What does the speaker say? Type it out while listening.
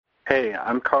Hey,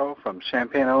 I'm Carl from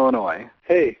Champaign, Illinois.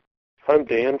 Hey, I'm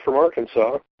Dan from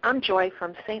Arkansas. I'm Joy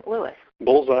from St. Louis.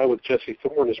 Bullseye with Jesse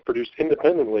Thorne is produced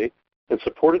independently and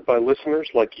supported by listeners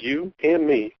like you and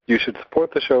me. You should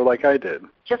support the show like I did.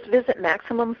 Just visit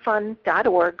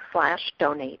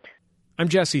MaximumFun.org/donate. I'm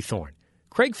Jesse Thorne.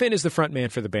 Craig Finn is the frontman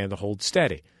for the band The Hold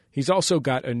Steady. He's also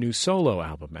got a new solo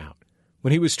album out.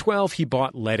 When he was 12, he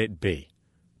bought Let It Be.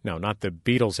 No, not the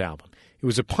Beatles album. It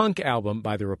was a punk album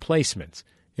by The Replacements,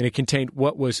 and it contained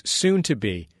what was soon to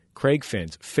be Craig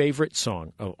Finn's favorite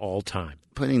song of all time.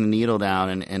 Putting the needle down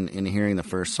and hearing the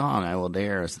first song, I Will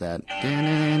Dare, is that...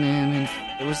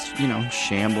 It was,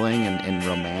 shambling and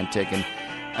romantic. And,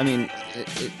 I mean,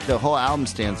 the whole album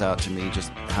stands out to me,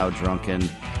 just how drunken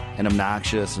and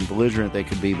obnoxious and belligerent they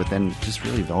could be, but then just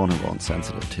really vulnerable and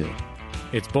sensitive, too.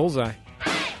 It's Bullseye.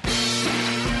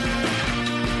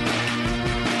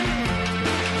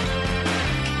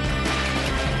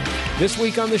 This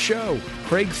week on the show,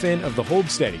 Craig Finn of The Hold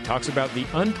Steady talks about the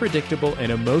unpredictable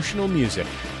and emotional music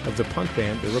of the punk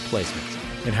band The Replacements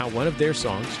and how one of their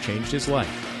songs changed his life.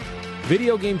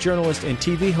 Video game journalist and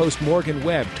TV host Morgan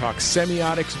Webb talks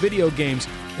semiotics, video games,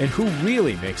 and who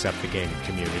really makes up the gaming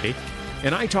community.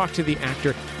 And I talk to the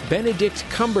actor Benedict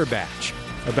Cumberbatch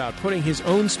about putting his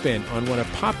own spin on one of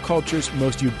pop culture's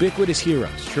most ubiquitous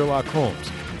heroes, Sherlock Holmes.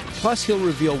 Plus, he'll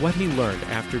reveal what he learned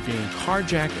after being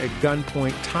carjacked at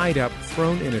gunpoint, tied up,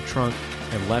 thrown in a trunk,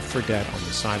 and left for dead on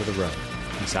the side of the road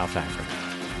in South Africa.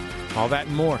 All that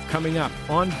and more coming up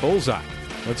on Bullseye.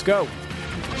 Let's go.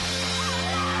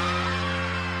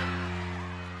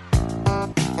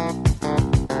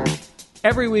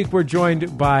 Every week we're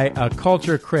joined by a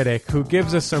culture critic who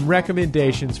gives us some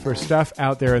recommendations for stuff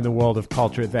out there in the world of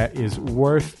culture that is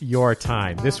worth your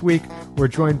time. This week we're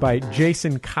joined by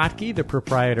Jason Kottke, the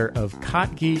proprietor of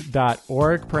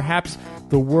Kottke.org, perhaps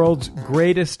the world's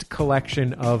greatest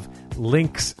collection of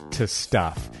links to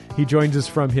stuff. He joins us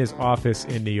from his office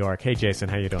in New York. Hey, Jason,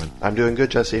 how you doing? I'm doing good,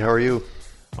 Jesse. How are you?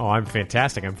 Oh, I'm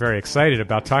fantastic. I'm very excited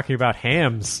about talking about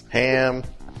hams. Ham.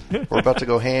 We're about to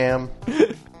go ham.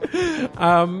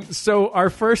 So our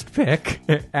first pick,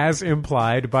 as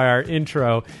implied by our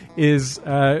intro, is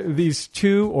these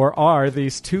two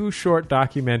short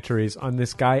documentaries on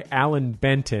this guy, Alan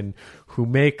Benton, who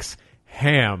makes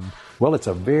ham. Well, it's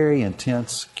a very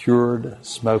intense, cured,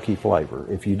 smoky flavor.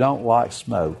 If you don't like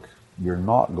smoke, you're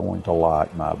not going to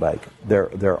like my bacon.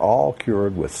 They're all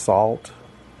cured with salt,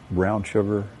 brown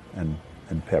sugar, and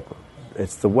pepper.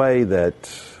 It's the way that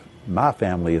my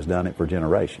family has done it for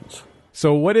generations.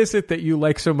 So what is it that you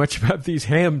like so much about these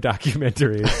ham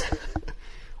documentaries?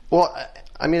 Well,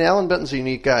 I mean, Alan Benton's a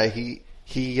unique guy. He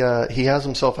has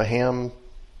himself a ham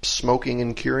smoking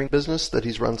and curing business that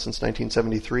he's run since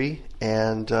 1973,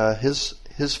 and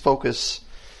his focus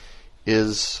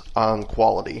is on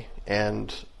quality.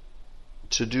 And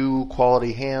to do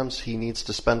quality hams, he needs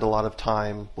to spend a lot of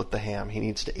time with the ham. He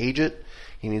needs to age it,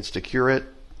 he needs to cure it,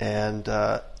 and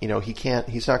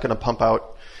he's not going to pump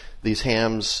out these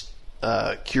hams.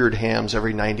 Cured hams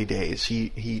every 90 days.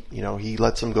 He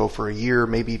lets them go for a year,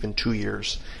 maybe even 2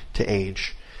 years to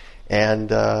age. And,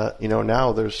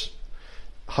 now there's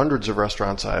hundreds of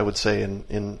restaurants, I would say,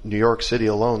 in New York City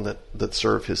alone that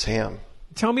serve his ham.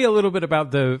 Tell me a little bit about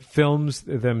the films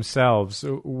themselves.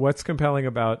 What's compelling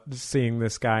about seeing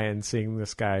this guy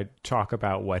talk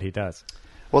about what he does?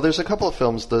 Well, there's a couple of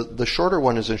films. The shorter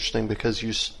one is interesting because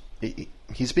he's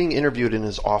being interviewed in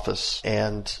his office,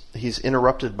 and he's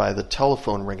interrupted by the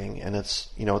telephone ringing, and it's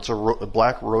a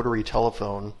black rotary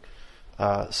telephone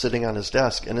sitting on his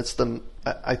desk, and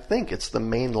I think it's the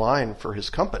main line for his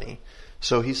company.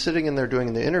 So he's sitting in there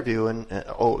doing the interview, and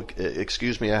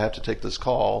excuse me, I have to take this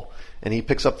call, and he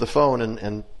picks up the phone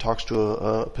and talks to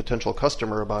a potential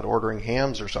customer about ordering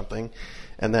hams or something,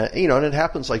 and that and it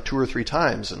happens like 2 or 3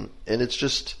 times, and it's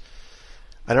just,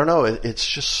 I don't know, it's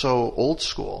just so old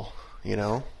school,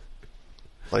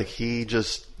 like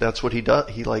that's what he does.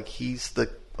 He's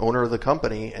the owner of the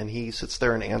company, and he sits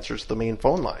there and answers the main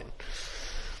phone line.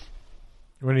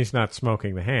 When he's not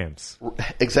smoking the hams.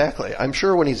 Exactly. I'm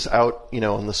sure when he's out,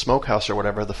 in the smokehouse or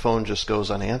whatever, the phone just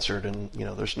goes unanswered, and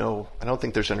I don't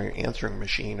think there's any answering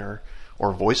machine or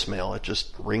voicemail. It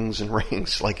just rings and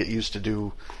rings like it used to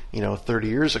do, 30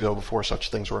 years ago before such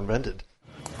things were invented.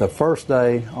 The first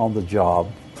day on the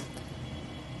job,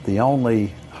 the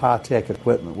only high-tech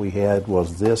equipment we had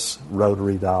was this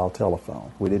rotary dial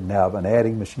telephone. We didn't have an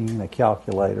adding machine, a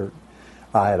calculator.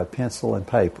 I had a pencil and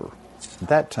paper. At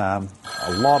that time,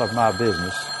 a lot of my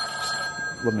business,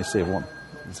 let me see if one,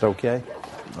 is it okay?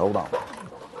 Hold on.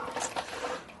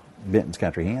 Benton's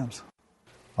Country Hams.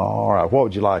 All right, what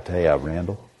would you like to have,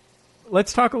 Randall?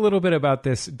 let's talk a little bit about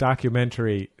this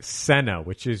documentary, Senna,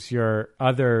 which is your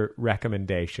other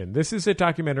recommendation. This is a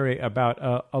documentary about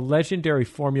a legendary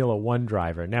Formula One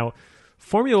driver. Now,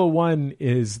 Formula One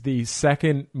is the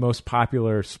second most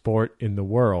popular sport in the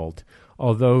world,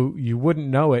 although you wouldn't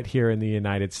know it here in the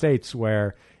United States,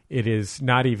 where it is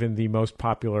not even the most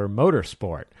popular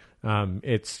motorsport.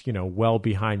 It's, well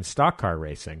behind stock car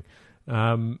racing.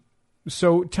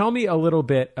 So tell me a little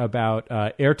bit about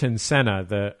Ayrton Senna,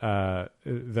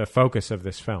 the focus of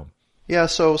this film. Yeah,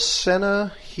 so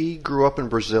Senna, he grew up in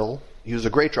Brazil. He was a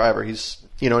great driver. He's,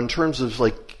 in terms of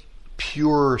like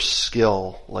pure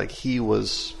skill, like he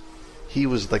was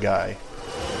the guy.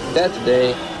 That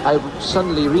day, I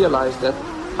suddenly realized that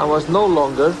I was no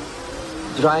longer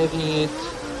driving it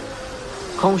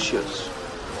conscious,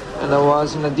 and I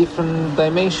was in a different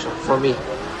dimension for me.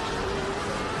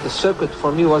 The circuit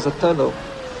for me was a tunnel,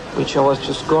 which I was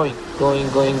just going.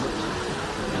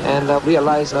 And I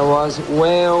realized I was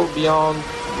well beyond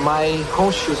my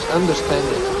conscious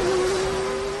understanding.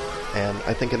 And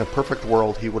I think in a perfect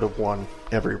world, he would have won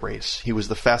every race. He was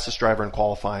the fastest driver in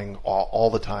qualifying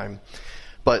all the time.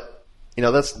 But,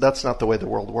 that's not the way the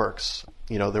world works.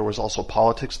 There was also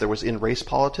politics. There was in-race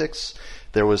politics.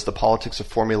 There was the politics of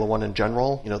Formula One in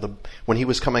general. When he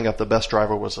was coming up, the best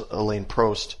driver was Alain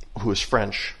Prost, who is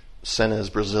French. Senna is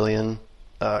Brazilian,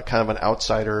 kind of an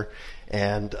outsider.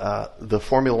 And the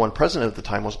Formula One president at the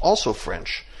time was also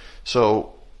French.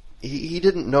 So he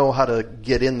didn't know how to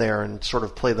get in there and sort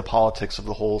of play the politics of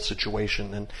the whole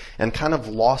situation, and kind of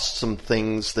lost some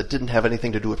things that didn't have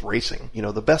anything to do with racing.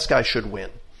 The best guy should win.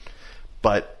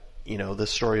 But the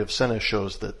story of Senna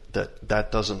shows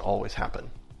that doesn't always happen.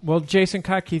 Well, Jason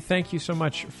Kottke, thank you so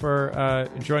much for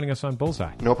joining us on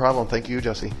Bullseye. No problem. Thank you,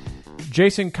 Jesse.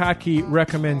 Jason Kottke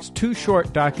recommends 2 short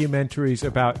documentaries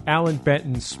about Alan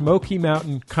Benton's Smoky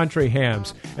Mountain country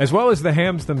hams, as well as the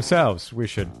hams themselves, we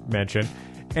should mention,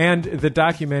 and the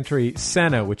documentary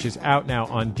Senna, which is out now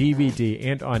on DVD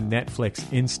and on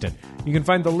Netflix Instant. You can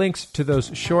find the links to those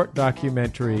short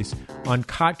documentaries on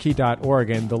Kottke.org,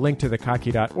 and the link to the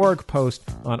Kottke.org post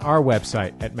on our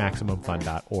website at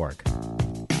MaximumFun.org.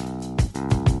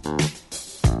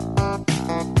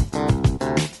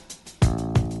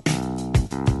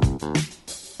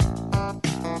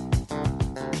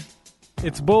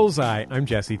 It's Bullseye. I'm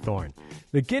Jesse Thorne.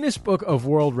 The Guinness Book of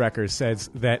World Records says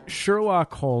that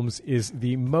Sherlock Holmes is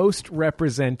the most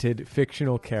represented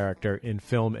fictional character in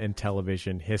film and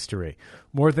television history.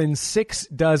 More than 6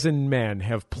 men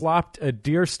have plopped a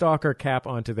deerstalker cap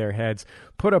onto their heads,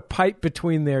 put a pipe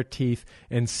between their teeth,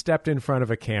 and stepped in front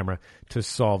of a camera to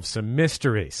solve some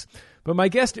mysteries. But my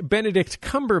guest, Benedict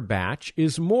Cumberbatch,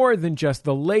 is more than just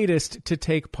the latest to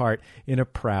take part in a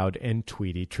proud and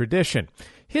tweedy tradition.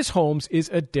 His Holmes is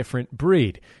a different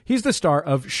breed. He's the star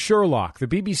of Sherlock, the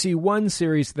BBC One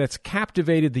series that's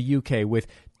captivated the UK with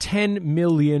 10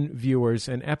 million viewers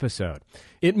an episode.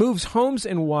 It moves Holmes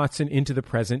and Watson into the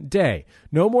present day.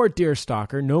 No more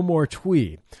deerstalker, no more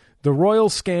tweed. The royal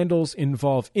scandals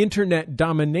involve internet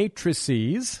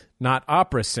dominatrices, not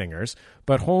opera singers,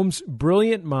 but Holmes'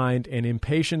 brilliant mind and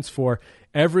impatience for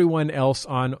everyone else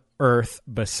on Earth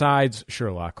besides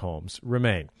Sherlock Holmes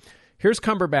remain. Here's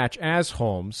Cumberbatch as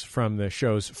Holmes from the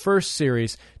show's first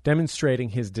series, demonstrating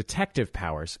his detective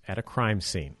powers at a crime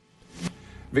scene.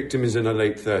 Victim is in her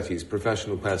late 30s,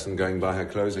 professional person going by her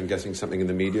clothes and guessing something in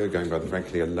the media, going by the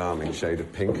frankly alarming shade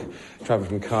of pink. Travelled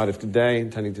from Cardiff today,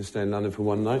 intending to stay in London for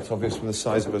one night. It's obvious from the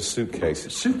size of her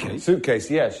suitcase. Suitcase? Suitcase,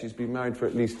 yes. She's been married for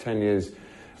at least 10 years,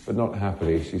 but not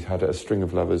happily. She's had a string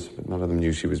of lovers, but none of them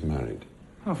knew she was married.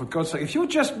 Oh, for God's sake, if you're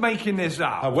just making this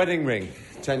up... Her wedding ring,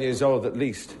 10 years old at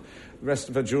least. The rest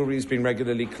of her jewellery has been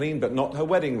regularly cleaned, but not her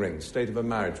wedding ring. State of her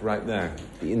marriage, right there.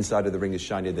 The inside of the ring is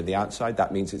shinier than the outside.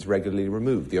 That means it's regularly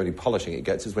removed. The only polishing it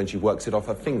gets is when she works it off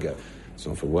her finger. It's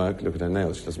not for work. Look at her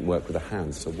nails. She doesn't work with her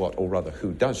hands. So what, or rather,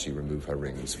 who does she remove her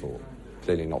rings for?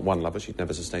 Clearly not one lover. She'd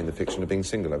never sustain the fiction of being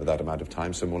single over that amount of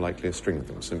time, so more likely a string of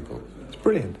them. Simple. It's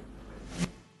brilliant.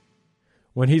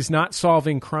 When he's not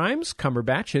solving crimes,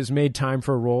 Cumberbatch has made time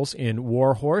for roles in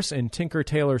War Horse and Tinker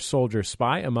Tailor Soldier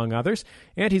Spy, among others,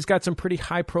 and he's got some pretty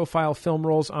high-profile film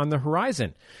roles on the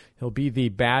horizon. He'll be the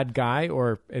bad guy,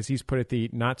 or as he's put it, the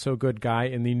not-so-good guy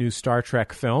in the new Star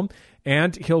Trek film,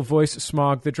 and he'll voice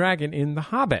Smaug the Dragon in The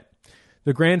Hobbit.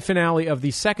 The grand finale of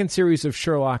the second series of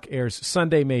Sherlock airs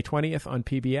Sunday, May 20th on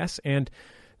PBS, and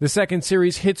the second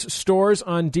series hits stores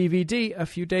on DVD a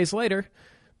few days later.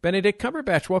 Benedict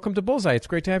Cumberbatch, welcome to Bullseye. It's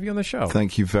great to have you on the show.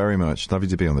 Thank you very much. Lovely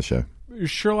to be on the show.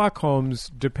 Sherlock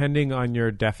Holmes, depending on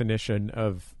your definition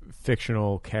of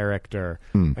fictional character,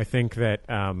 I think that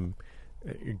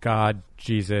God,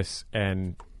 Jesus,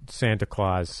 and Santa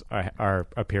Claus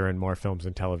appear in more films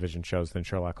and television shows than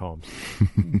Sherlock Holmes.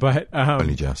 But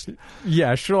only just.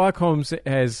 Yeah, Sherlock Holmes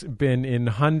has been in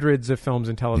hundreds of films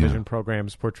and television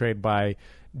programs, portrayed by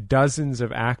dozens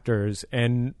of actors.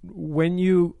 And when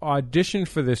you audition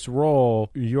for this role,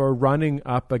 you're running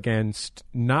up against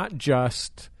not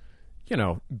just,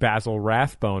 Basil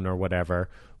Rathbone or whatever,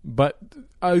 but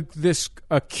this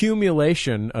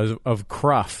accumulation of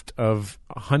cruft of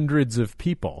hundreds of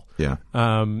people,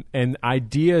 and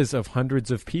ideas of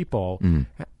hundreds of people.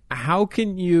 How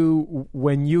can you,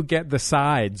 when you get the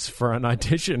sides for an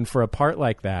audition for a part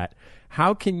like that,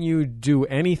 how can you do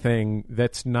anything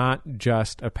that's not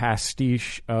just a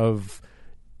pastiche of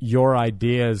your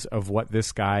ideas of what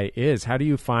this guy is? How do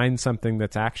you find something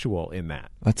that's actual in that?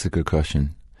 That's a good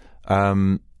question.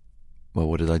 Well,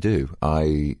 what did I do?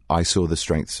 I saw the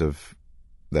strengths of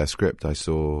their script. I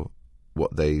saw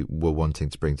what they were wanting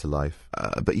to bring to life.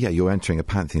 But yeah, you're entering a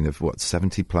pantheon of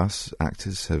 70+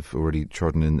 actors have already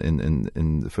trodden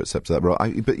in the footsteps of that role.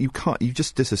 But you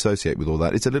just disassociate with all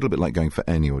that. It's a little bit like going for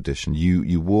any audition.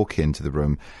 You walk into the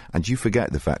room and you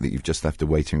forget the fact that you've just left a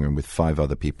waiting room with 5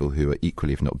 other people who are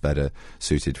equally, if not better,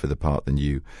 suited for the part than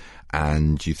you.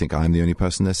 And you think, I'm the only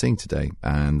person they're seeing today.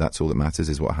 And that's all that matters,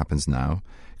 is what happens now.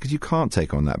 Because you can't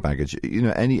take on that baggage.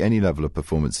 Any level of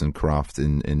performance and craft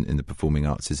in the performing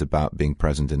arts is about being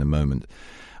present in a moment.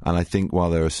 And I think while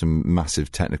there are some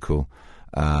massive technical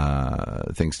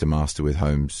things to master with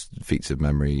Holmes, feats of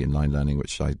memory and line learning,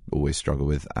 which I always struggle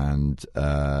with, and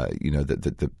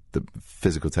the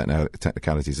physical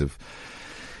technicalities of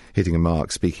hitting a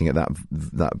mark, speaking at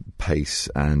that pace,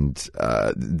 and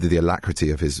the alacrity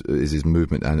of his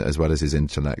movement, and as well as his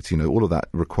intellect. All of that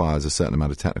requires a certain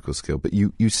amount of technical skill. But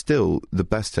you still, the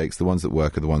best takes, the ones that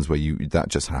work, are the ones where that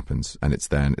just happens, and it's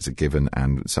there, and it's a given,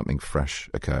 and something fresh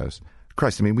occurs.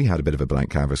 Christ, we had a bit of a blank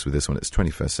canvas with this one. It's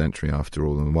 21st century after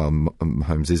all, and while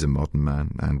Holmes is a modern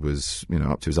man and was,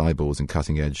 up to his eyeballs in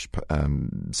cutting-edge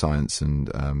science and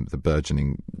the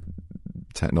burgeoning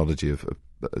technology of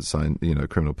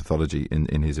criminal pathology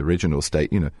in his original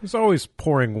state, He's always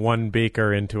pouring one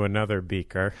beaker into another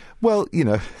beaker. Well,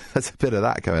 there's a bit of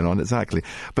that going on, exactly.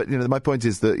 But, my point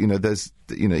is that, there's,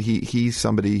 he's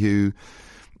somebody who,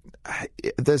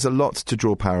 there's a lot to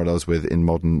draw parallels with in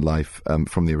modern life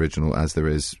from the original, as there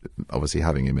is obviously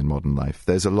having him in modern life.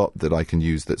 There's a lot that I can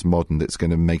use that's modern, that's going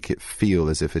to make it feel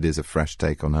as if it is a fresh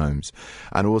take on Holmes.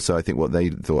 And also I think what they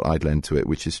thought I'd lend to it,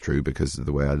 which is true because of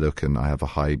the way I look and I have a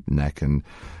high neck and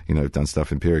done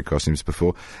stuff in period costumes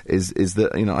before, is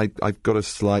that I've got a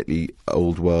slightly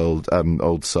old world,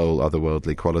 old soul,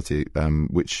 otherworldly quality,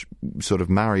 which sort of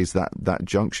marries that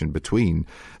junction between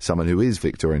someone who is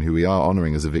Victorian, who we are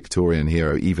honouring as a Victorian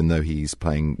hero, even though he's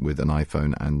playing with an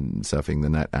iPhone and surfing the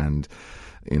net and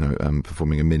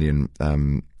performing a million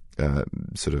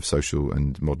sort of social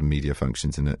and modern media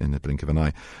functions in a blink of an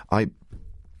eye.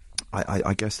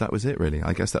 I guess that was it, really.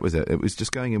 I guess that was it. It was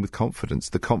just going in with confidence,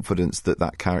 the confidence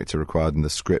that character required and the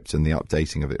script and the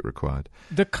updating of it required.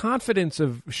 The confidence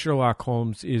of Sherlock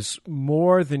Holmes is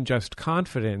more than just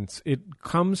confidence. It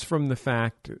comes from the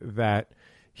fact that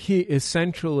he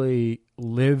essentially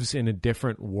lives in a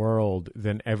different world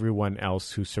than everyone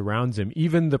else who surrounds him.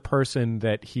 Even the person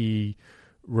that he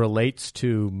relates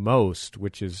to most,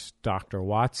 which is Dr.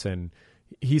 Watson,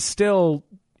 he still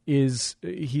is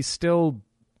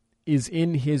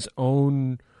in his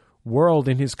own world,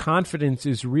 and his confidence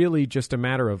is really just a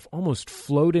matter of almost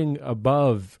floating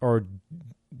above or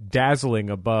dazzling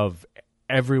above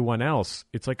everyone else.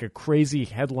 It's like a crazy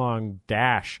headlong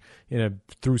dash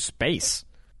through space.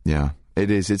 Yeah,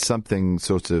 it is. It's something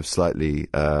sort of slightly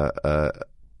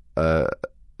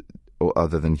or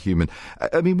other than human.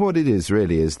 What it is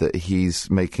really is that he's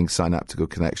making synaptical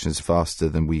connections faster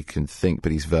than we can think,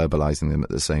 but he's verbalizing them at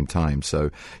the same time.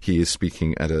 So he is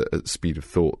speaking at a speed of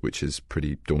thought, which is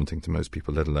pretty daunting to most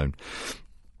people, let alone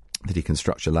that he can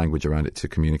structure language around it to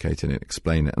communicate it and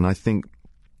explain it. And I think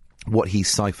what he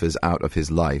ciphers out of his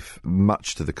life,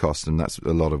 much to the cost, and that's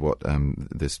a lot of what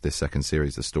this second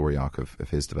series, the story arc of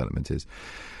his development is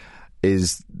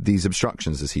these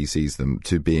obstructions, as he sees them,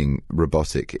 to being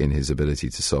robotic in his ability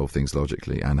to solve things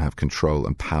logically and have control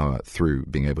and power through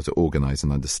being able to organize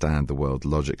and understand the world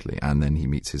logically. And then he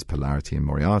meets his polarity in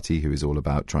Moriarty, who is all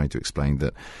about trying to explain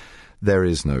that there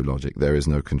is no logic, there is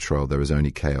no control, there is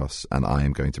only chaos, and I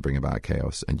am going to bring about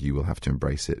chaos, and you will have to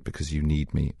embrace it because you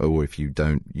need me. Or if you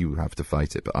don't, you have to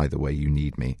fight it, but either way, you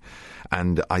need me.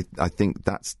 And I think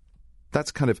that's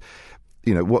kind of...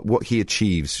 what he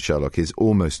achieves, Sherlock, is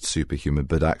almost superhuman,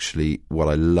 but actually what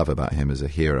I love about him as a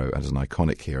hero, as an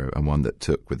iconic hero, and one that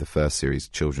took, with the first series,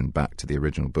 children back to the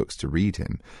original books to read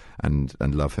him and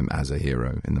love him as a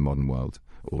hero in the modern world,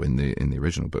 or in the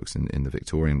original books in the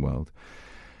Victorian world,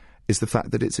 is the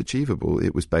fact that it's achievable.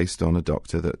 It was based on a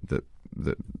doctor that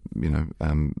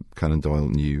Conan Doyle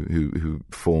knew, who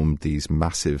formed these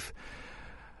massive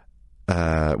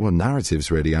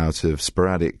narratives really out of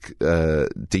sporadic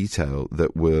detail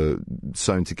that were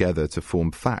sewn together to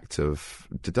form fact of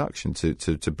deduction,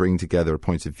 to bring together a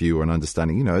point of view or an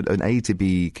understanding. An A to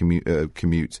B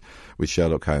commute with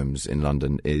Sherlock Holmes in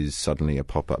London is suddenly a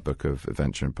pop-up book of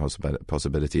adventure and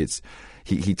possibility.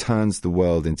 He turns the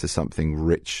world into something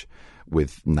rich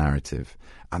with narrative.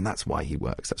 And that's why he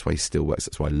works. That's why he still works.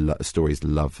 That's why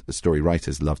story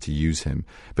writers love to use him,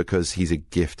 because he's a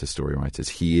gift to story writers.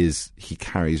 He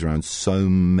carries around so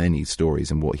many stories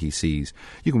and what he sees.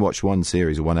 You can watch one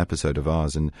series or one episode of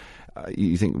ours and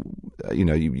you think,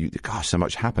 gosh, so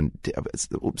much happened.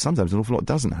 Sometimes an awful lot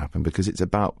doesn't happen because it's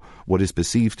about what is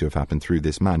perceived to have happened through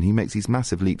this man. He makes these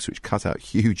massive leaps which cut out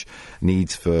huge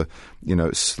needs for,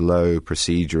 slow,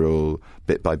 procedural,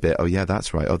 bit by bit. Oh, yeah,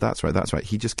 that's right. Oh, that's right. That's right.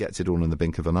 He just gets it all in the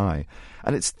blink of an eye.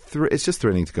 And it's just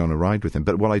thrilling to go on a ride with him.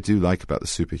 But what I do like about the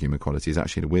superhuman quality is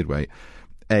actually, in a weird way,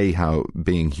 how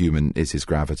being human is his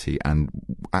gravity, and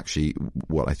actually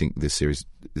what I think this series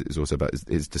is also about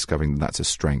is discovering that's a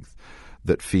strength,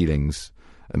 that feelings,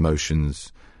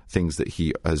 emotions, things that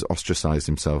he has ostracized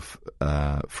himself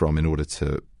from in order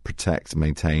to protect,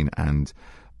 maintain and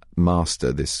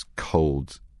master this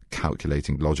cold,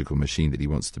 calculating, logical machine that he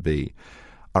wants to be,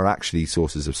 are actually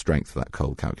sources of strength for that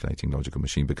cold, calculating, logical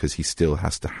machine, because he still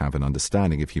has to have an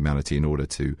understanding of humanity in order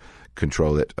to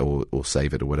control it or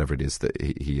save it, or whatever it is that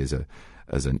he as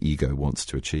an ego wants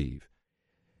to achieve.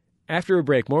 After a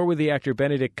break, more with the actor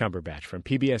Benedict Cumberbatch from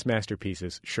PBS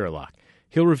masterpieces Sherlock.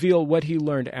 He'll reveal what he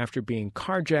learned after being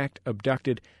carjacked,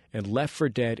 abducted, and left for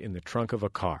dead in the trunk of a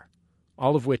car,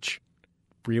 all of which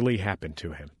really happened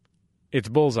to him. It's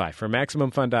Bullseye for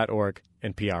MaximumFun.org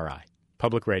and PRI,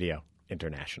 Public Radio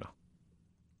International.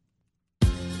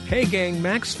 Hey gang,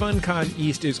 Max FunCon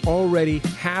East is already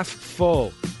half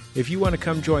full. If you want to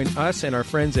come join us and our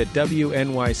friends at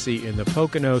WNYC in the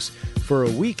Poconos for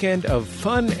a weekend of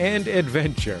fun and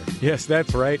adventure. Yes,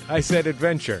 that's right, I said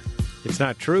adventure. It's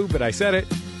not true, but I said it.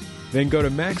 Then go to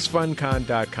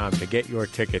MaxFunCon.com to get your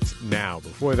tickets now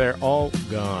before they're all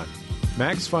gone.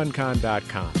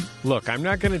 MaxFunCon.com. Look, I'm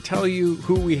not going to tell you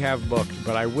who we have booked,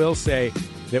 but I will say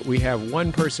that we have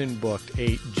one person booked,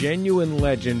 a genuine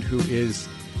legend who is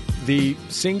the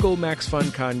single Max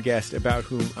FunCon guest about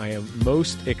whom I am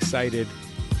most excited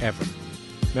ever.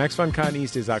 Max FunCon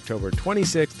East is October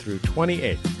 26th through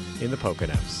 28th in the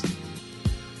Poconos.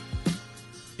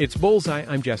 It's Bullseye.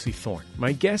 I'm Jesse Thorne.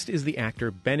 My guest is the actor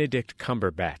Benedict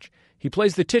Cumberbatch. He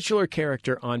plays the titular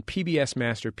character on PBS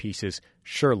masterpieces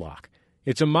Sherlock.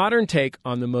 It's a modern take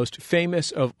on the most famous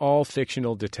of all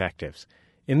fictional detectives.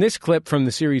 In this clip from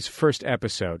the series' first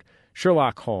episode,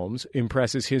 Sherlock Holmes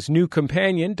impresses his new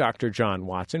companion, Dr. John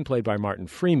Watson, played by Martin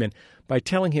Freeman, by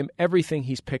telling him everything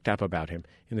he's picked up about him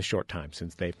in the short time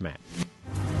since they've met.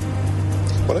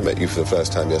 When I met you for the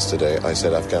first time yesterday, I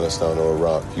said Afghanistan or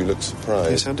Iraq. You looked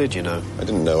surprised. Yes, how did you know? I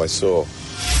didn't know, I saw.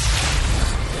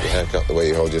 Your haircut, the way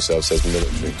you hold yourself, says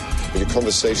military. But your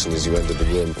conversation as you entered the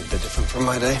room... A bit different from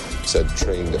my day. Said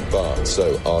trained at Bart,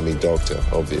 so army doctor,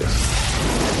 obvious.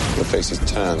 Your face is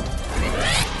tanned,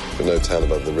 but no tan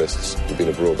above the wrists. You've been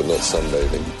abroad, but not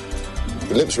sunbathing.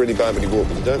 Your lips really bad when you walk,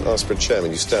 but you don't ask for a chair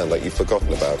when you stand, like you've forgotten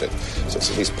about it. So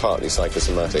it's at least partly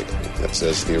psychosomatic. That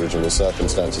says the original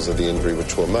circumstances of the injury were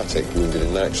traumatic. Wounded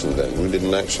in action, then. Wounded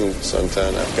in action,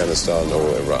 suntan, Afghanistan,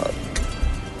 or Iraq.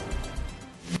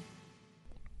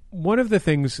 One of the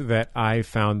things that I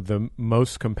found the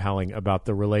most compelling about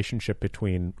the relationship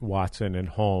between Watson and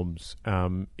Holmes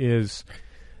is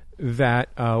that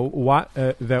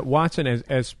that Watson,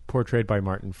 as portrayed by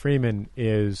Martin Freeman,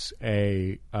 is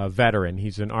a veteran.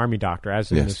 He's an army doctor,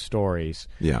 as in the stories.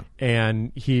 Yeah.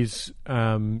 And he's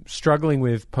struggling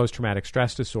with post-traumatic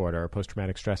stress disorder, or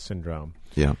post-traumatic stress syndrome.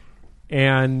 Yeah.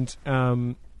 And,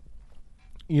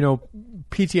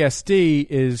 PTSD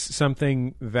is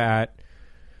something that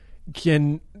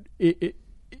can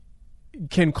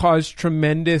cause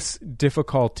tremendous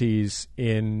difficulties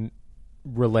in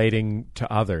relating to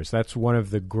others. That's one of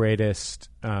the greatest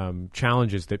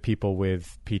challenges that people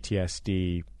with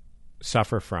PTSD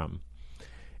suffer from.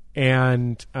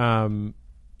 And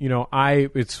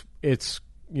it's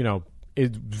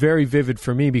very vivid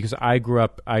for me because I grew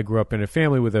up in a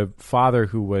family with a father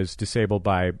who was disabled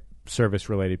by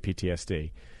service-related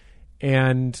PTSD.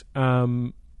 And,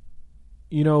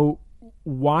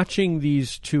 watching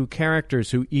these two characters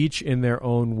who each in their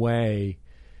own way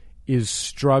is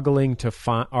struggling to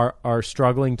are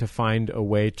struggling to find a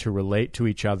way to relate to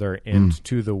each other and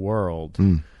to the world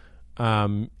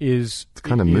it's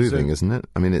kind of moving, isn't it?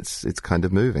 I mean, it's kind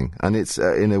of moving, and it's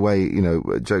in a way,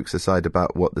 jokes aside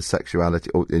about what the sexuality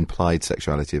or implied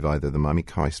sexuality of either of them. I mean,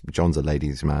 Christ, John's a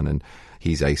ladies' man, and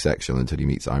he's asexual until he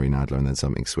meets Irene Adler, and then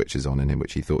something switches on in him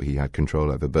which he thought he had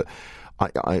control over. But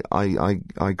I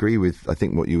agree with, I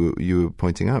think, what you were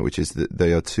pointing out, which is that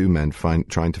they are two men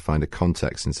trying to find a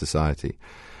context in society,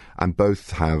 and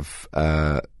both have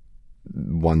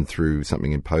one through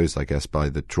something imposed, I guess, by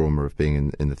the trauma of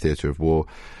being in the theatre of war,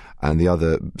 and the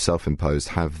other, self-imposed,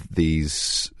 have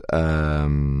these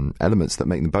elements that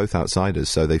make them both outsiders,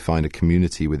 so they find a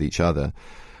community with each other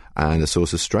and a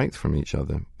source of strength from each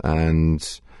other.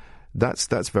 And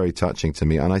that's very touching to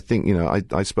me. And I think,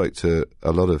 I spoke to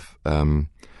a lot of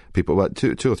people, well,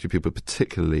 two or three people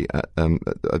particularly at an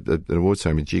award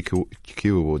ceremony,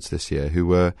 GQ Awards this year, who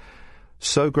were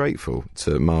so grateful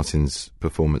to Martin's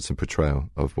performance and portrayal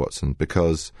of Watson,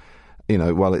 because,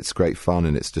 while it's great fun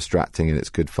and it's distracting and it's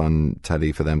good fun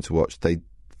telly for them to watch, they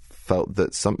felt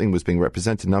that something was being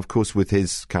represented. Now, of course, with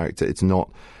his character, it's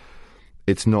not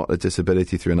a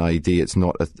disability through an IED. It's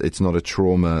not a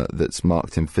trauma that's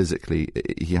marked him physically.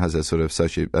 He has a sort of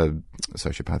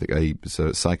sociopathic, sort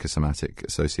of psychosomatic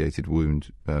associated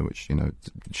wound, which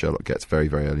Sherlock gets very,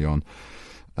 very early on,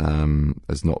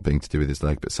 as not being to do with his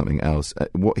leg, but something else.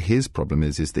 What his problem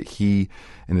is that he,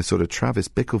 in a sort of Travis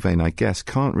Bickle vein, I guess,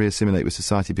 can't re-assimilate with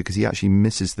society because he actually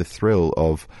misses the thrill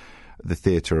of the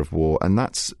theatre of war, and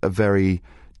that's a very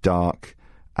dark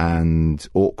and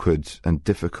awkward and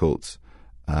difficult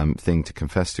thing to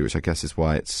confess to, which I guess is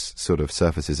why it's sort of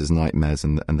surfaces as nightmares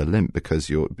and the limp, because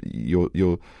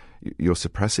you're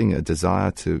suppressing a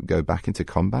desire to go back into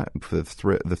combat for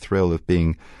the thrill of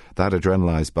being that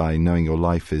adrenalized by knowing your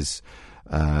life is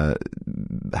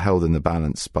held in the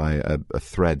balance by a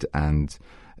thread, and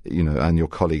and your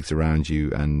colleagues around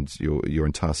you, and your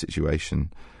entire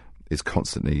situation is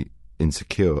constantly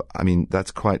insecure. I mean,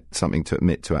 that's quite something to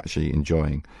admit to actually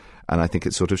enjoying. And I think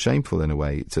it's sort of shameful in a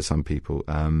way to some people.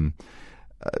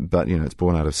 But, it's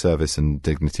born out of service and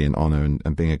dignity and honour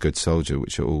and being a good soldier,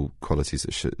 which are all qualities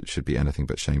that should be anything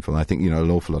but shameful. And I think,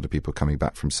 an awful lot of people coming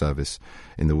back from service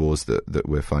in the wars that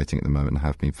we're fighting at the moment and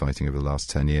have been fighting over the last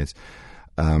 10 years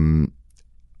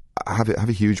have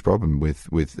a huge problem with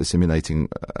assimilating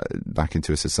back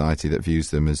into a society that views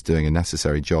them as doing a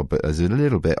necessary job, but as a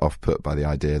little bit off-put by the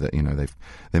idea that,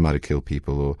 they might have killed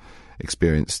people or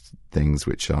experienced things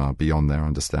which are beyond their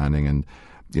understanding, and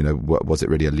was it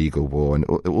really a legal war, and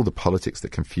all the politics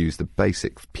that confuse the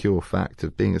basic pure fact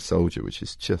of being a soldier, which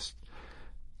is just,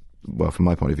 well, from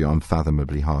my point of view,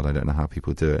 unfathomably hard. I don't know how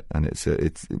people do it, and it's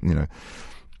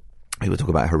people talk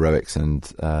about heroics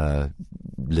and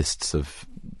lists of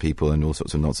people and all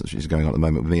sorts of nonsense which is going on at the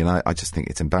moment with me, and I just think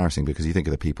it's embarrassing, because you think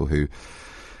of the people who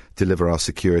deliver our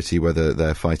security, whether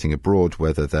they're fighting abroad,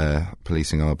 whether they're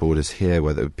policing our borders here,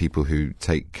 whether people who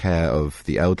take care of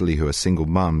the elderly, who are single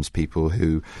mums, people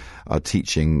who are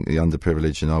teaching the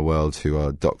underprivileged in our world, who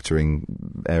are doctoring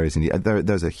areas in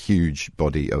there's a huge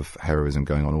body of heroism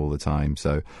going on all the time.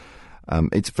 So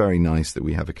it's very nice that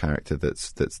we have a character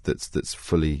that's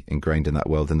fully ingrained in that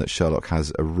world, and that Sherlock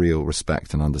has a real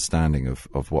respect and understanding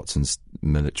of Watson's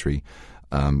military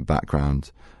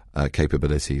background.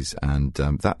 Capabilities, and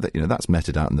that's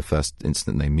meted out in the first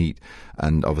instant they meet,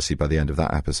 and obviously by the end of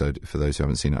that episode, for those who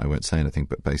haven't seen it, I won't say anything,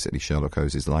 but basically Sherlock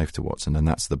owes his life to Watson, and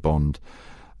that's the bond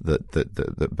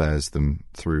that bears them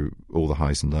through all the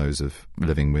highs and lows of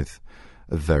living with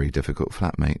a very difficult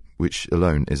flatmate, which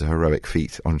alone is a heroic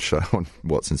feat on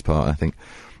Watson's part. I think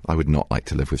I would not like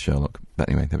to live with Sherlock, but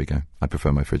anyway, there we go. I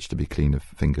prefer my fridge to be clean of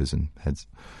fingers and heads,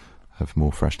 have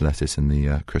more fresh lettuce in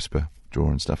the crisper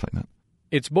drawer and stuff like that.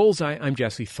 It's Bullseye. I'm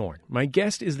Jesse Thorne. My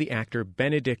guest is the actor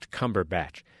Benedict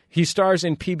Cumberbatch. He stars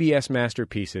in PBS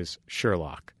masterpieces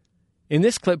Sherlock. In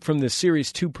this clip from the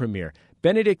Series 2 premiere,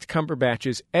 Benedict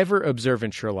Cumberbatch's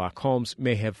ever-observant Sherlock Holmes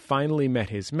may have finally met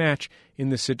his match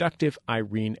in the seductive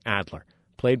Irene Adler,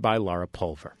 played by Laura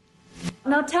Pulver.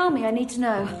 Now tell me, I need to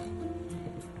know.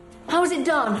 How was it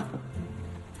done?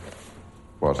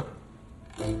 What?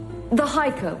 The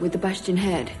hiker with the bashed in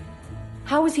head.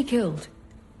 How was he killed?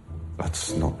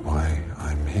 That's not why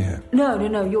I'm here. No,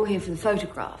 you're here for the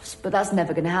photographs, but that's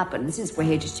never going to happen, since we're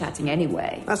here just chatting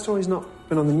anyway. That story's not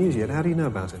been on the news yet. How do you know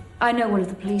about it? I know one of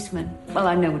the policemen. Well,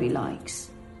 I know what he likes.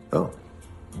 Oh.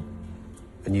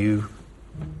 And you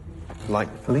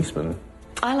like policemen?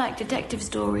 I like detective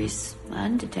stories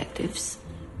and detectives.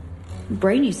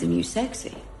 Brainy's the new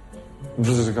sexy. What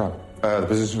does it got? The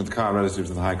position of the car relative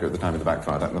to the hiker at the time of the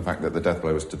backfire, and the fact that the death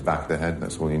blow was to the back of the head,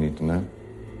 that's all you need to know.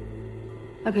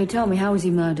 Okay, tell me, how was he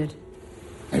murdered?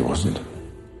 It wasn't.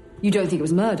 You don't think it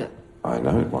was murder? I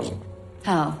know it wasn't.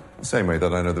 How? The same way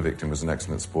that I know the victim was an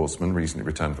excellent sportsman, recently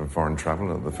returned from foreign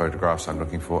travel, and the photographs I'm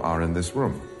looking for are in this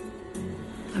room.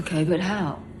 Okay, but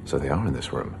how? So they are in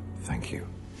this room. Thank you.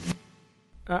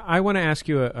 I want to ask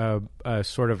you a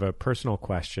sort of a personal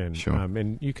question. Sure.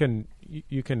 And you can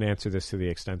answer this to the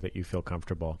extent that you feel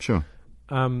comfortable. Sure.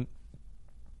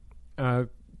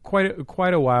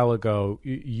 Quite a while ago,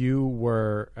 you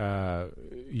were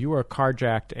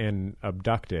carjacked and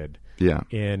abducted. Yeah.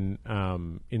 In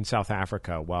South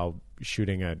Africa while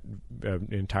shooting an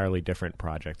entirely different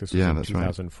project. This was in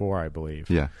 2004, right. I believe.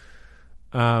 Yeah.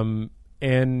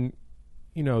 And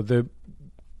you know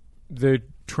the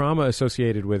trauma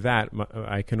associated with that,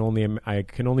 I can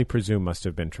only presume must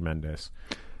have been tremendous.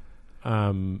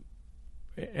 And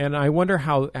I wonder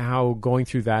how going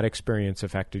through that experience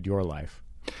affected your life.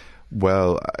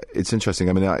 Well, it's interesting.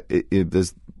 I mean,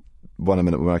 there's one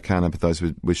element where I can empathise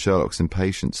with Sherlock's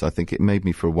impatience. I think it made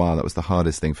me, for a while, that was the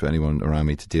hardest thing for anyone around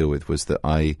me to deal with, was that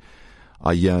I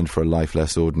yearned for a life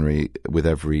less ordinary with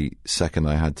every second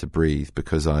I had to breathe,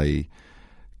 because I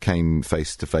came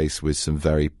face to face with some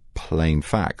very plain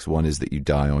facts. One is that you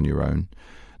die on your own.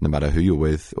 No matter who you're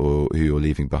with or who you're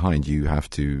leaving behind, you have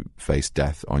to face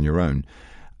death on your own.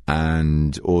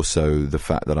 And also the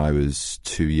fact that I was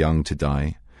too young to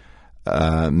die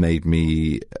made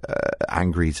me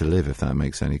angry to live, if that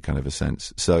makes any kind of a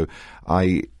sense. So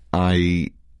I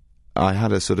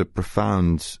had a sort of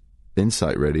profound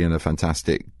insight, really, and a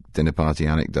fantastic dinner party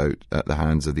anecdote at the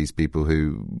hands of these people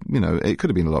who, you know, it could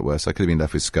have been a lot worse. I could have been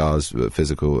left with scars,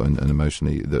 physical and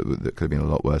emotionally, that could have been a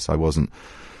lot worse. I wasn't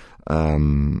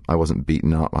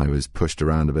beaten up. I was pushed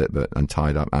around a bit, and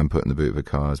tied up and put in the boot of a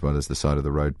car as well as the side of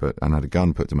the road, and had a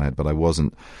gun put to my head. But I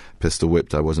wasn't pistol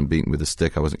whipped. I wasn't beaten with a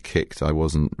stick. I wasn't kicked. I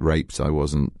wasn't raped. I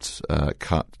wasn't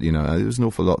cut. You know, there was an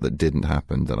awful lot that didn't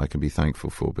happen that I can be thankful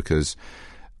for, because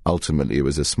ultimately it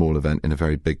was a small event in a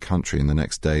very big country. And the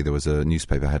next day there was a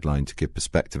newspaper headline to give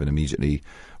perspective and immediately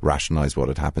rationalise what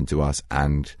had happened to us,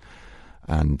 and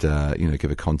you know, give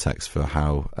a context for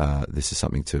how this is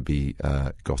something to be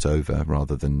got over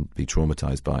rather than be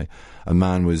traumatised by. A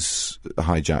man was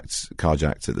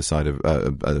carjacked at the side of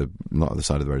not at the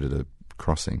side of the road, at a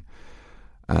crossing,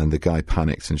 and the guy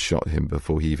panicked and shot him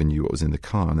before he even knew what was in the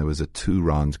car. And there was a 2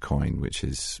 rand coin, which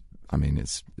is, I mean,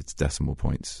 it's decimal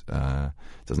points.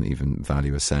 Doesn't even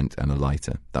value a cent, and a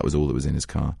lighter. That was all that was in his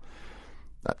car.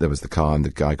 There was the car, and the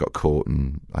guy got caught,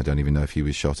 and I don't even know if he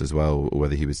was shot as well or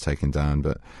whether he was taken down.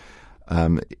 But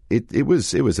it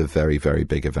was a very, very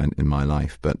big event in my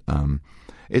life. But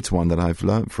it's one that I've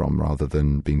learnt from rather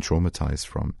than being traumatised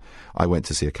from. I went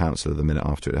to see a counsellor the minute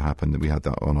after it happened, and we had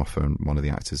that on offer, and one of the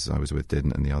actors I was with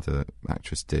didn't, and the other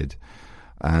actress did.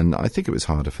 And I think it was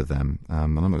harder for them. And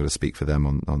I'm not going to speak for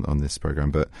them on this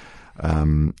programme, but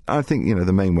I think, you know,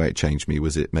 the main way it changed me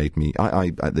was it made me...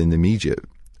 in the immediate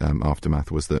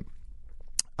aftermath was that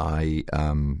I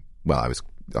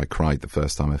cried the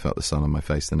first time I felt the sun on my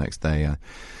face. The next day,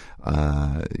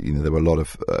 you know, there were a lot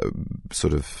of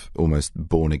sort of almost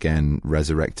born-again,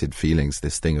 resurrected feelings,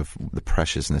 this thing of the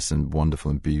preciousness and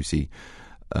wonderful and beauty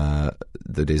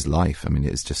that is life. I mean,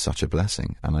 it's just such a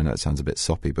blessing. And I know it sounds a bit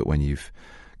soppy, but when you've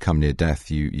come near death,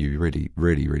 you really,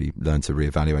 really, really learn to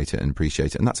reevaluate it and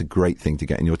appreciate it. And that's a great thing to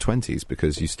get in your 20s,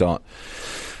 because you start,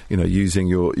 you know, using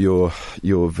your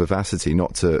vivacity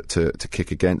not to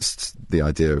kick against the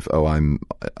idea of, oh, I'm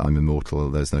immortal,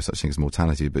 there's no such thing as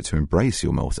mortality, but to embrace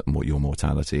your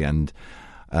mortality and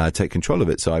take control of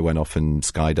it. So I went off and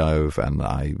skydove, and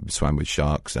I swam with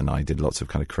sharks, and I did lots of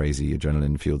kind of crazy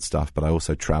adrenaline-fueled stuff. But I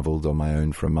also travelled on my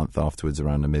own for a month afterwards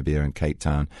around Namibia and Cape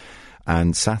Town,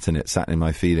 and sat in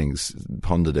my feelings,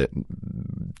 pondered it,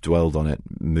 dwelled on it,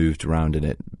 moved around in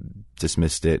it,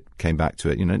 dismissed it, came back to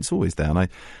it. You know, it's always there, and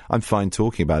I'm fine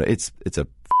talking about it. It's a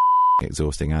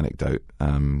exhausting anecdote.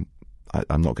 I'm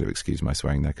not going to excuse my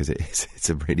swearing there, because it's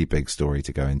a really big story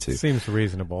to go into. Seems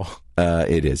reasonable.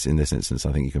 It is in this instance.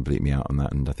 I think you can bleep me out on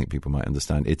that, and I think people might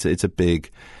understand. It's a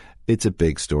big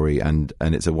story, and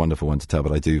it's a wonderful one to tell.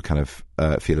 But I do kind of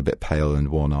feel a bit pale and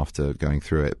worn after going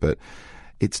through it. But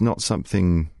it's not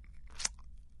something.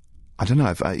 I don't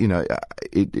know.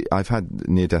 I've had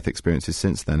near-death experiences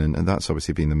since then, and that's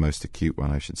obviously been the most acute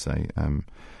one, I should say.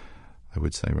 I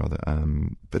would say rather,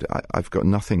 but I've got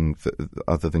nothing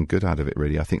other than good out of it,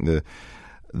 really. I think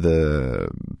the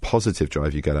positive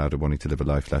drive you get out of wanting to live a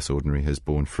life less ordinary has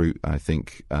borne fruit. I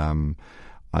think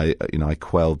I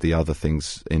quelled the other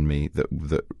things in me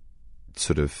that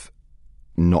sort of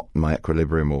knock my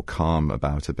equilibrium or calm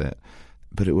about a bit.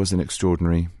 But it was an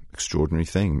extraordinary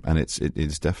thing, and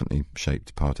it's definitely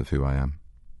shaped part of who I am.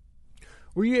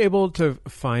 Were you able to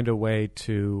find a way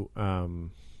to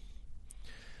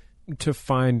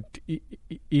find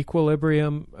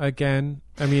equilibrium again?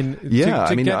 I mean,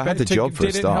 I had the job for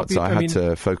a start, so I had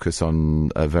to focus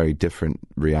on a very different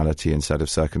reality and set of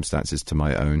circumstances to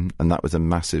my own, and that was a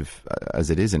massive, as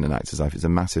it is in an actor's life, it's a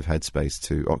massive headspace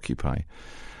to occupy.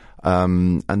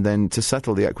 And then to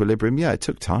settle the equilibrium, it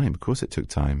took time. Of course it took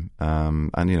time.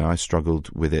 And, I struggled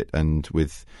with it and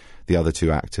with the other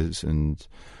two actors. And,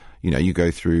 you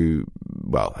go through,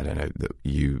 well, I don't know that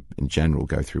you in general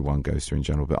go through, one goes through in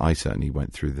general, but I certainly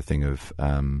went through the thing of,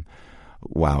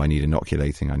 wow, I need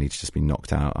inoculating. I need to just be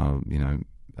knocked out. I'll,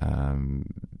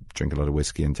 drink a lot of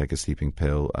whiskey and take a sleeping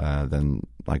pill. Then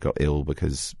I got ill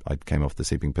because I came off the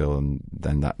sleeping pill, and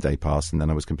then that day passed, and then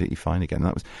I was completely fine again. And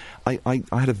that was, I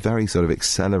had a very sort of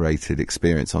accelerated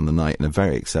experience on the night and a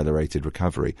very accelerated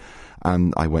recovery.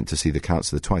 And I went to see the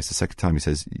counsellor twice. The second time he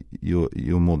says, "You're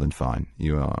more than fine.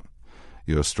 You're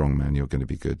a strong man. You're going to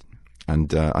be good."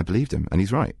 And I believed him, and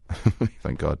he's right.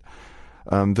 Thank God.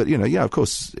 But of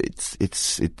course,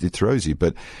 it throws you,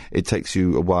 but it takes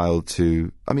you a while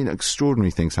to. I mean,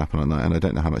 extraordinary things happen on that, and I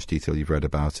don't know how much detail you've read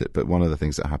about it. But one of the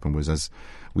things that happened was, as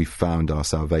we found our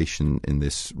salvation in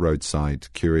this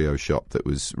roadside curio shop that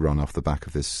was run off the back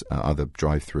of this other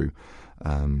drive-through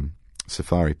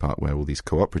safari park, where all these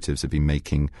cooperatives have been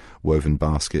making woven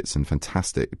baskets and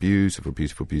fantastic, beautiful,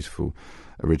 beautiful, beautiful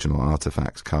original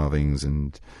artifacts, carvings,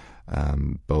 and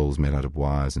bowls made out of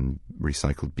wires and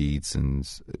recycled beads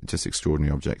and just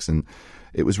extraordinary objects. And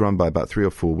it was run by about 3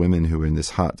 or 4 women who were in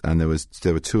this hut, and there were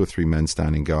 2 or 3 men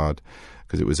standing guard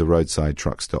because it was a roadside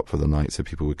truck stop for the night, so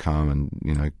people would come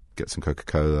and get some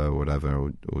Coca-Cola or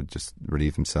whatever, or just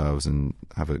relieve themselves and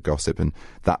have a gossip. And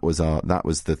that was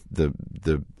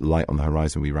the light on the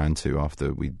horizon we ran to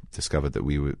after we discovered that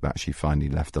we were actually finally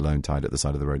left alone, tied at the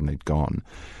side of the road, and they'd gone.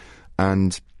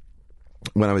 And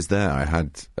when I was there, I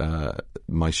had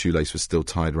my shoelace was still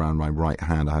tied around my right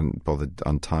hand. I hadn't bothered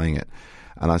untying it.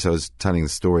 And as I was telling the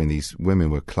story, and these women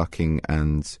were clucking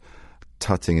and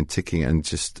tutting and ticking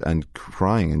and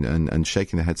crying and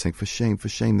shaking their heads, saying, for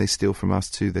shame, they steal from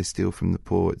us too. They steal from the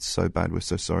poor. It's so bad. We're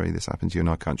so sorry this happened to you in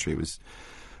our country. It was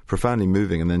profoundly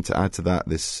moving. And then to add to that,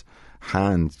 this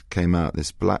hand came out,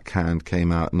 this black hand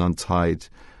came out and untied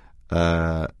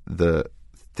the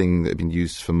thing that had been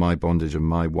used for my bondage of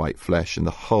my white flesh, and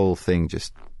the whole thing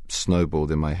just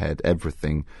snowballed in my head.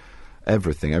 Everything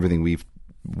we've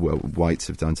whites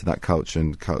have done to that culture,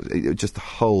 and just the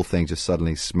whole thing just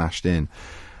suddenly smashed in.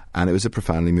 And it was a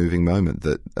profoundly moving moment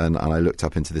and I looked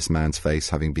up into this man's face,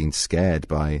 having been scared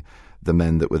by the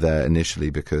men that were there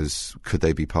initially, because could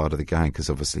they be part of the gang? Because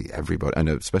obviously everybody, and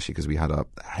especially because we had our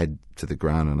head to the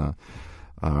ground and our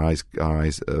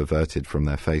eyes averted from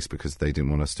their face, because they didn't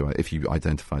want us to. If you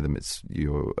identify them,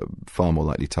 you're far more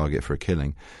likely target for a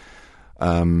killing.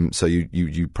 So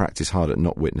you practice hard at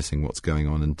not witnessing what's going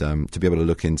on, and to be able to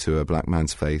look into a black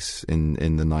man's face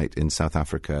in the night in South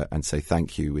Africa and say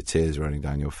thank you with tears rolling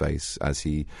down your face as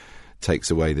he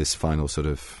takes away this final sort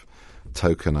of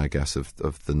token, I guess, of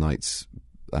the night's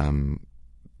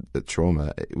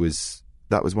trauma.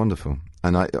 That was wonderful,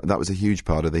 and that was a huge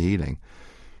part of the healing.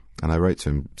 And I wrote to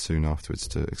him soon afterwards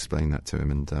to explain that to him,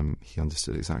 and he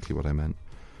understood exactly what I meant.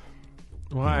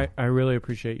 Well, I really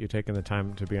appreciate you taking the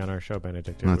time to be on our show,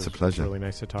 Benedict. It's a pleasure. It's really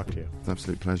nice to talk to you. It's an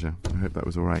absolute pleasure. I hope that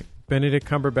was all right. Benedict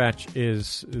Cumberbatch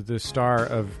is the star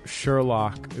of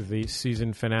Sherlock. The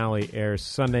season finale airs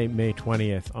Sunday, May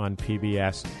 20th on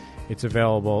PBS. It's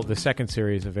available, the second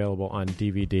series available on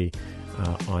DVD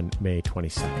on May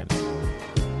 22nd.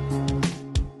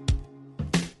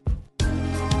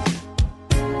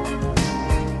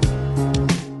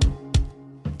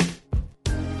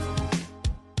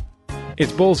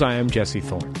 It's Bullseye, I'm Jesse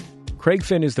Thorne. Craig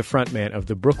Finn is the frontman of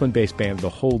the Brooklyn-based band The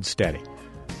Hold Steady.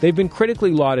 They've been critically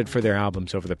lauded for their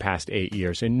albums over the past 8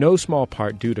 years, in no small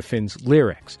part due to Finn's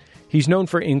lyrics. He's known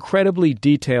for incredibly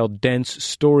detailed, dense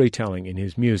storytelling in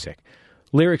his music.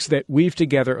 Lyrics that weave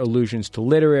together allusions to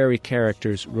literary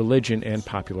characters, religion, and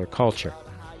popular culture.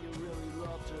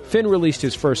 Finn released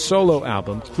his first solo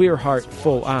album, Clear Heart,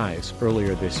 Full Eyes,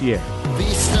 earlier this year.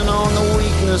 Feasting on the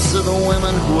weakness of the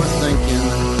women who are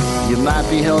thinking you might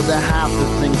be held to half the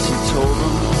things you told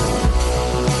them.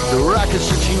 The records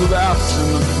that you left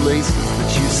and the places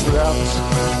that you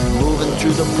slept, moving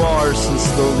through the bars and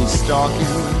slowly stalking.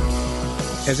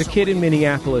 As a kid in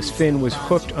Minneapolis, Finn was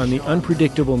hooked on the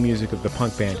unpredictable music of the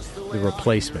punk band The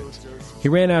Replacements. He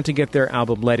ran out to get their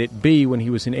album Let It Be when he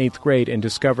was in 8th grade and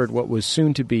discovered what was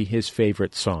soon to be his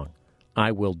favorite song,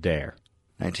 I Will Dare.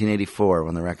 1984,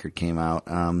 when the record came out,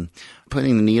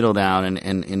 putting the needle down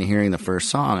and hearing the first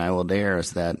song, I Will Dare,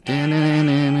 is that,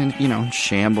 you know,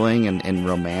 shambling and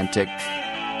romantic.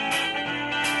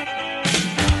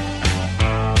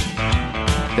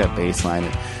 That bass line,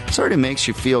 it sort of makes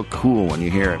you feel cool when you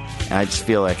hear it. And I just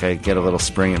feel like I get a little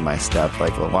spring in my step,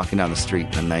 like walking down the street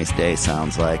on a nice day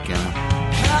sounds like, you know.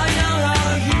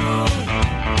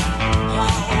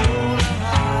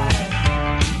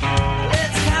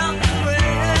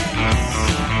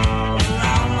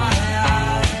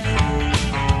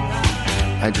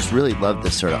 I just really loved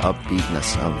this sort of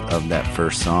upbeatness of that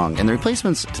first song. And the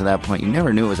Replacements, to that point, you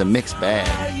never knew it was a mixed bag.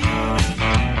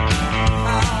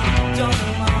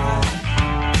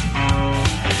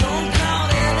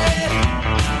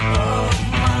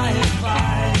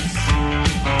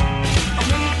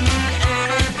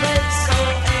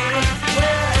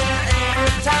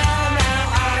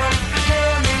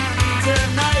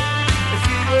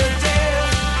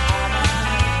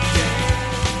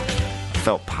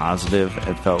 Felt positive.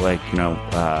 It felt like, you know,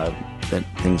 that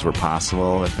things were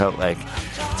possible. It felt like,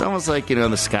 it's almost like, you know,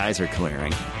 the skies are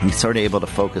clearing. I'm sort of able to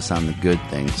focus on the good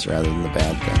things rather than the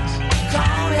bad things.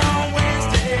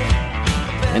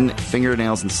 And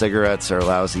Fingernails and Cigarettes or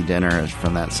Lousy Dinner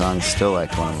from that song is still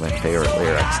like one of my favorite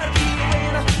lyrics.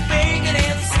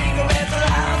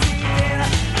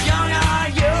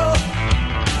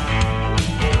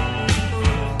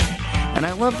 And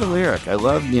I love the lyric. I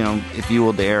love, you know, if you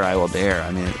will dare, I will dare.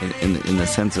 I mean, in the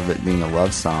sense of it being a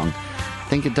love song, I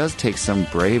think it does take some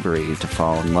bravery to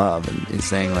fall in love. And it's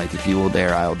saying, like, if you will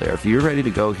dare, I will dare. If you're ready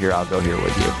to go here, I'll go here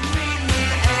with you.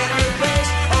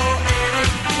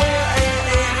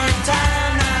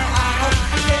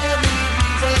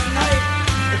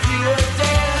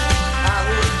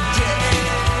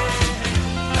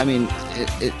 I mean,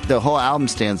 the whole album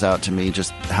stands out to me,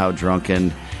 just how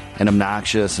drunken and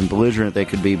obnoxious and belligerent they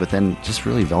could be, but then just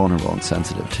really vulnerable and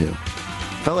sensitive, too.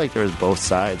 Felt like there was both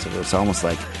sides of it. It's almost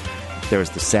like there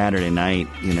was the Saturday night,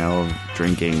 you know,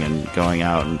 drinking and going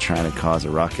out and trying to cause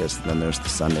a ruckus. And then there's the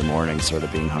Sunday morning sort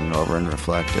of being hungover and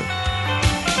reflective.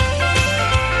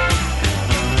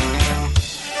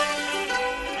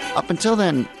 Up until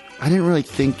then, I didn't really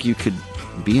think you could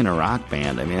be in a rock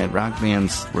band. I mean, rock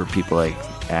bands were people like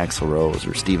Axl Rose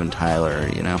or Steven Tyler,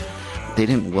 you know. They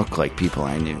didn't look like people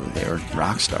I knew. They were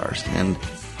rock stars. And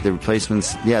the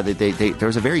Replacements, yeah, there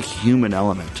was a very human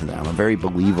element to them, a very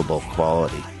believable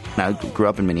quality. And I grew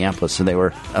up in Minneapolis, so they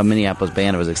were a Minneapolis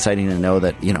band. It was exciting to know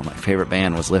that, you know, my favorite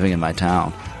band was living in my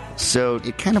town. So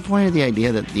it kind of pointed the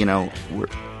idea that, you know,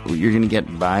 you're going to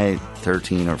get by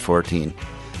 13 or 14.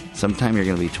 Sometime you're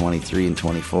going to be 23 and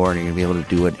 24, and you're going to be able to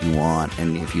do what you want.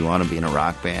 And if you want to be in a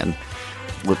rock band,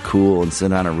 look cool and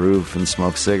sit on a roof and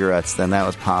smoke cigarettes, then that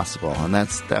was possible. And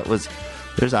there's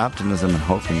optimism and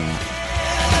hope in that.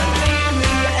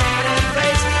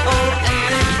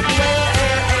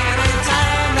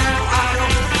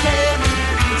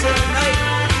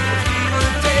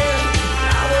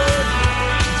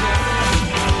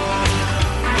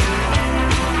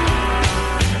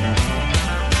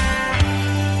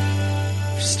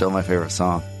 Still my favorite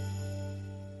song.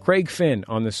 Craig Finn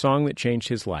on the song that changed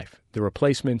his life, The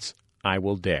Replacements' I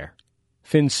Will Dare.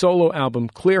 Finn's solo album,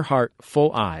 Clear Heart,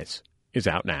 Full Eyes, is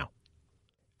out now.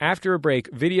 After a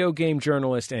break, video game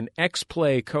journalist and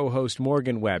X-Play co-host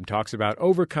Morgan Webb talks about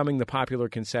overcoming the popular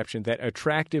conception that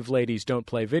attractive ladies don't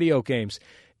play video games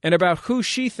and about who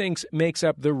she thinks makes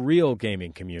up the real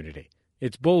gaming community.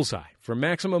 It's Bullseye from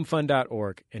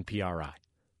MaximumFun.org and PRI.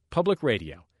 Public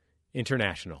Radio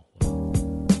International.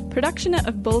 Production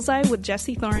of Bullseye with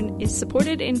Jesse Thorne is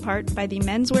supported in part by the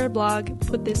menswear blog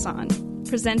Put This On,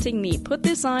 presenting the Put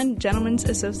This On Gentlemen's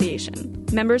Association.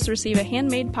 Members receive a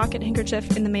handmade pocket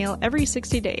handkerchief in the mail every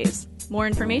 60 days. More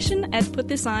information at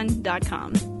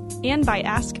putthison.com. And by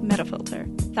Ask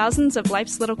Metafilter. Thousands of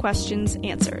life's little questions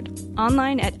answered.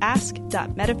 Online at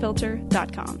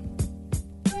ask.metafilter.com.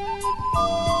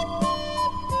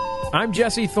 I'm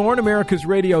Jesse Thorne, America's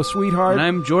radio sweetheart. And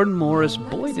I'm Jordan Morris,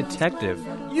 boy detective.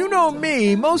 You know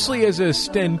me mostly as a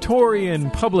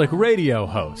stentorian public radio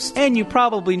host. And you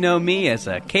probably know me as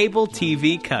a cable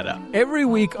TV cut-up. Every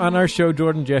week on our show,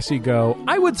 Jordan Jesse Go,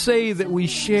 I would say that we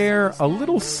share a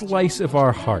little slice of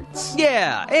our hearts.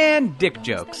 Yeah, and dick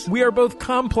jokes. We are both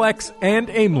complex and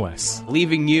aimless.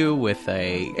 Leaving you with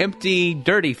a empty,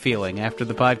 dirty feeling after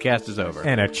the podcast is over.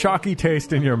 And a chalky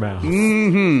taste in your mouth.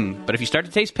 Mm-hmm. But if you start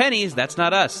to taste pennies, that's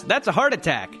not us. That's a heart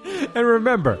attack. And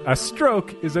remember, a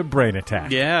stroke is a brain attack.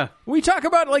 Yeah. Yeah. We talk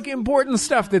about, like, important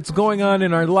stuff that's going on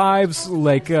in our lives,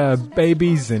 like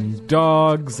babies and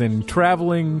dogs and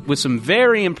traveling. With some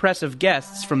very impressive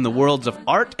guests from the worlds of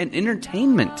art and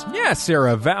entertainment. Yeah,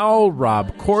 Sarah Vowell,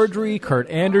 Rob Corddry, Kurt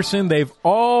Anderson, they've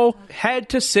all had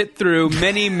to sit through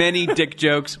many, many dick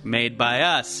jokes made by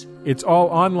us. It's all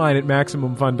online at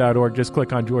MaximumFun.org. Just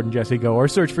click on Jordan Jesse Go or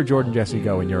search for Jordan Jesse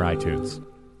Go in your iTunes.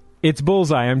 It's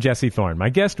Bullseye. I'm Jesse Thorne. My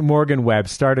guest, Morgan Webb,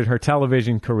 started her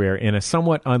television career in a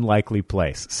somewhat unlikely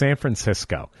place, San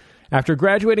Francisco. After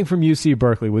graduating from UC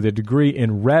Berkeley with a degree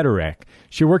in rhetoric,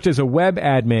 she worked as a web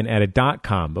admin at a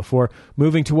 .com before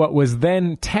moving to what was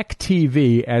then Tech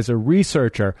TV as a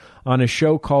researcher on a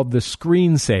show called The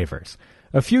Screensavers.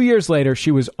 A few years later, she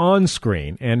was on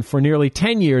screen, and for nearly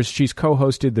 10 years, she's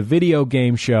co-hosted the video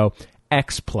game show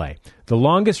X-Play, the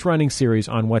longest-running series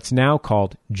on what's now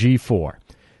called G4.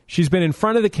 She's been in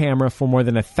front of the camera for more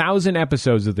than 1,000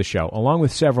 episodes of the show, along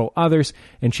with several others,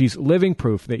 and she's living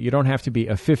proof that you don't have to be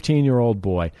a 15-year-old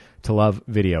boy to love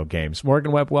video games.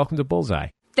 Morgan Webb, welcome to Bullseye.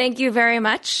 Thank you very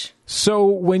much. So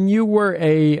when you were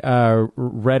a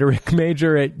rhetoric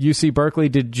major at UC Berkeley,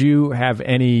 did you have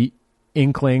any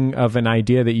inkling of an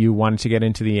idea that you wanted to get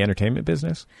into the entertainment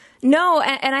business? No,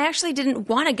 and I actually didn't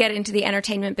want to get into the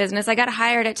entertainment business. I got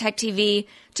hired at Tech TV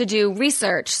to do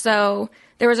research. So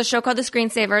there was a show called The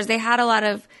Screensavers. They had a lot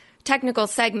of technical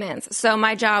segments. So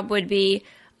my job would be,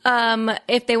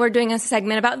 if they were doing a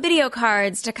segment about video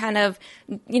cards, to kind of,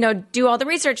 do all the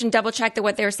research and double check that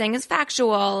what they were saying is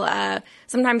factual.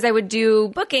 Sometimes I would do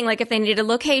booking, like if they needed a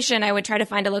location, I would try to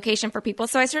find a location for people.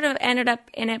 So I sort of ended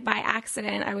up in it by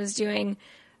accident. I was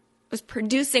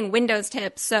producing Windows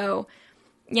tips. So,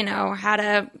 how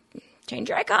to change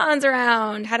your icons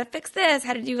around, how to fix this,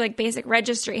 how to do like basic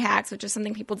registry hacks, which is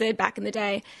something people did back in the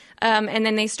day. And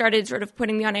then they started sort of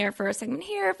putting me on air for a segment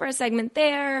here, for a segment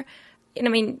there. And I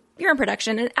mean, you're in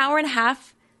production, an hour and a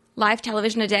half live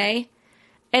television a day.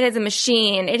 It is a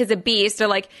machine. It is a beast. They're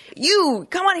like, you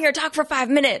come on here, talk for 5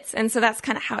 minutes. And so that's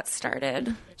kind of how it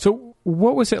started. So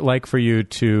what was it like for you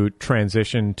to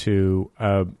transition to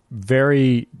a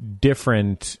very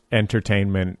different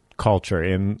entertainment culture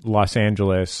in Los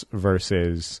Angeles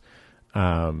versus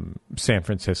San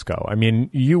Francisco? I mean,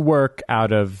 you work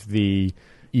out of the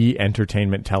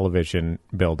E-Entertainment Television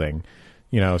building.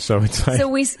 So it's like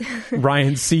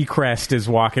Ryan Seacrest is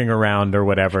walking around or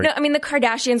whatever. No, I mean, the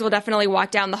Kardashians will definitely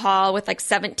walk down the hall with like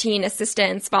 17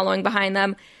 assistants following behind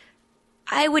them.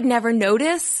 I would never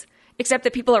notice, except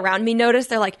that people around me notice.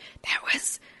 They're like, there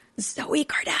was Zoe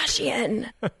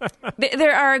Kardashian.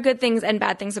 There are good things and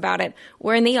bad things about it.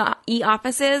 We're in the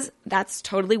E-offices. That's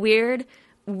totally weird.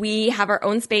 We have our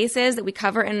own spaces that we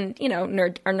cover in, our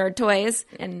nerd toys.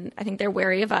 And I think they're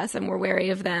wary of us and we're wary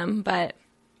of them. But,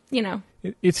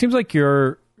 It seems like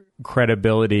your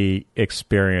credibility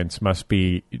experience must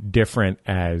be different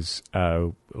as a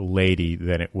lady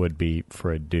than it would be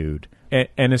for a dude.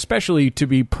 And especially, to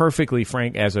be perfectly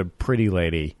frank, as a pretty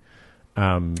lady.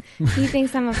 He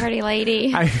thinks I'm a pretty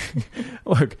lady.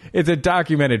 Look, it's a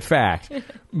documented fact.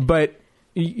 But,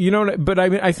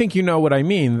 I think you know what I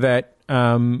mean, that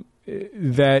I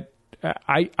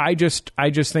just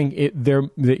think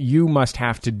that you must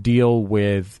have to deal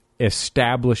with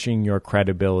establishing your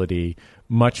credibility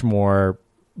much more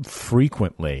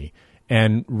frequently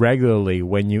and regularly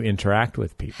when you interact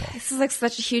with people. This is like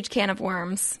such a huge can of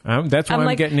worms. That's why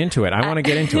I'm getting into it. I want to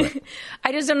get into it.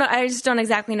 I just don't know. I just don't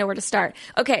exactly know where to start.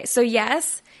 Okay, so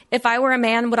yes, if I were a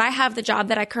man, would I have the job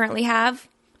that I currently have?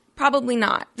 Probably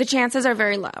not. The chances are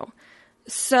very low.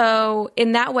 So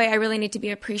in that way, I really need to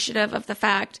be appreciative of the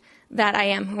fact that I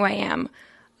am who I am.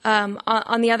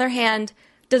 On the other hand,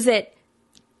 does it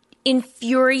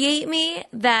infuriate me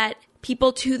that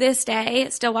people to this day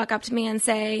still walk up to me and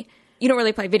say, you don't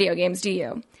really play video games, do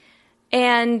you?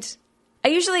 And I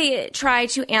usually try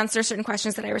to answer certain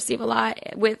questions that I receive a lot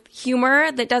with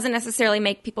humor that doesn't necessarily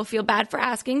make people feel bad for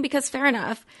asking, because fair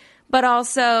enough, but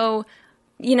also,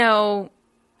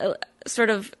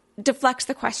 sort of deflects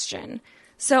the question.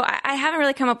 So I haven't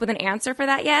really come up with an answer for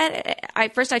that yet.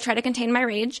 First I try to contain my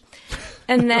rage,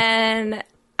 and then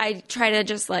I try to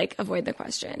just avoid the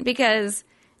question, because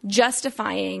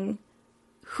justifying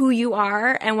who you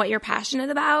are and what you're passionate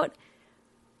about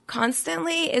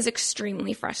constantly is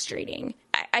extremely frustrating.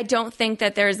 I don't think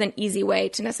that there's an easy way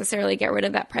to necessarily get rid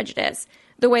of that prejudice.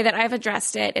 The way that I've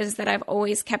addressed it is that I've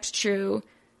always kept true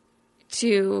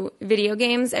to video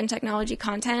games and technology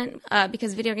content,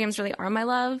 because video games really are my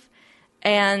love.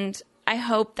 And I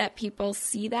hope that people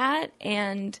see that,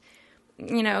 and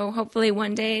hopefully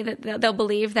one day that they'll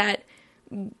believe that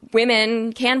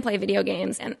women can play video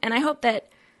games. And I hope that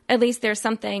at least there's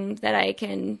something that I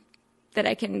can that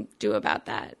I can do about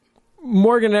that.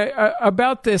 Morgan,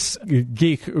 about this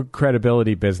geek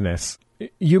credibility business,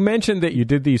 you mentioned that you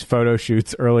did these photo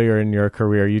shoots earlier in your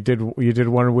career. You did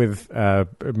one with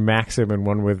Maxim and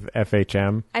one with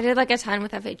FHM. I did like a ton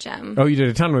with FHM. Oh, you did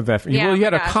a ton with FHM. Yeah, well, you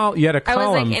had a gosh. column. I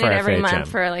was like in for it every FHM. month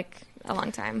for like a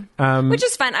long time, which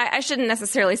is fun. I shouldn't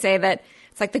necessarily say that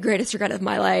it's like the greatest regret of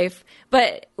my life,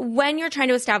 but when you're trying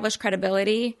to establish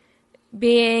credibility,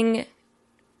 being,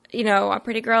 a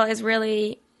pretty girl is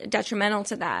really detrimental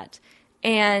to that.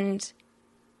 And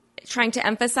trying to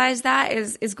emphasize that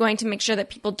is going to make sure that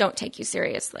people don't take you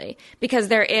seriously, because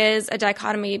there is a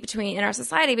dichotomy in our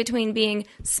society between being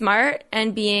smart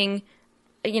and being,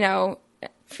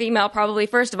 female, probably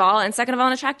first of all, and second of all,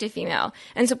 an attractive female.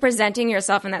 And so presenting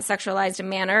yourself in that sexualized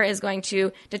manner is going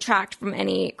to detract from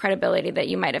any credibility that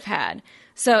you might have had.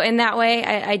 So in that way,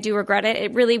 I do regret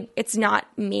it. It's not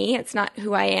me. It's not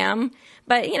who I am.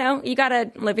 But, you got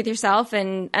to live with yourself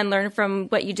and learn from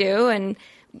what you do and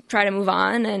try to move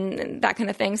on and that kind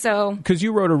of thing. So, because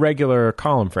you wrote a regular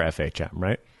column for FHM,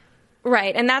 right?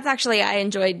 Right. And that's actually, I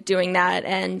enjoyed doing that.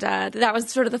 And that was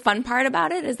sort of the fun part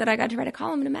about it, is that I got to write a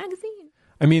column in a magazine.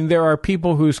 I mean, there are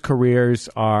people whose careers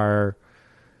are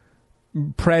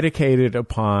predicated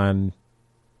upon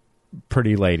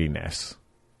pretty ladiness.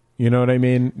 You know what I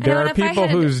mean? There are people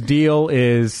whose deal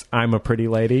is, I'm a pretty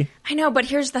lady. I know, but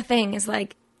here's the thing, is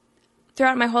like,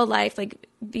 throughout my whole life, like,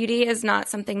 beauty is not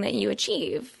something that you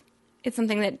achieve. It's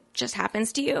something that just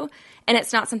happens to you, and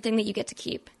it's not something that you get to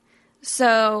keep.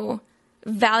 So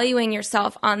valuing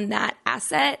yourself on that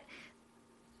asset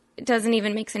doesn't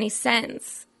even make any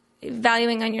sense.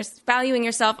 Valuing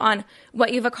yourself on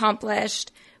what you've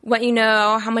accomplished, what you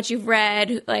know, how much you've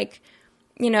read, like,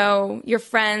 your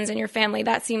friends and your family,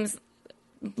 that seems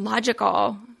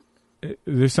logical.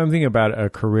 There's something about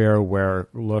a career where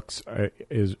looks are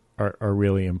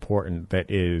really important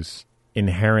that is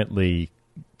inherently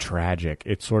tragic.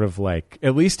 It's sort of like,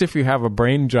 at least if you have a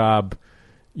brain job,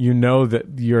 that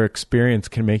your experience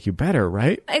can make you better,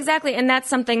 right? Exactly. And that's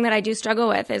something that I do struggle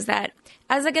with, is that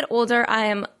as I get older, I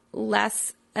am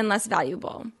less and less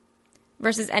valuable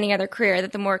versus any other career,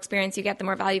 that the more experience you get, the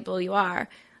more valuable you are.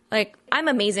 Like, I'm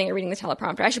amazing at reading the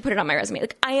teleprompter. I should put it on my resume.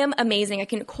 Like, I am amazing. I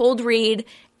can cold read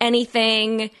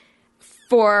anything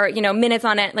for, minutes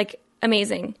on it. Like,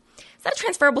 amazing. Is that a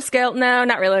transferable skill? No,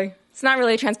 not really. It's not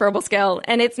really a transferable skill.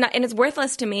 And it's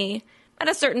worthless to me at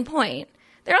a certain point.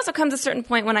 There also comes a certain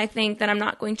point when I think that I'm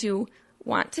not going to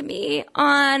want to be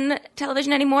on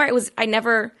television anymore. I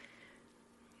never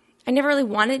really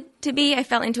wanted to be. I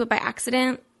fell into it by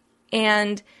accident.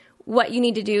 And what you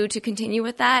need to do to continue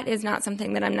with that is not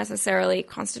something that I'm necessarily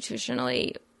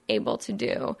constitutionally able to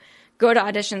do. Go to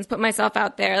auditions, put myself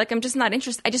out there. Like, I'm just not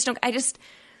interested. I'm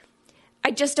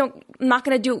not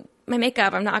going to do my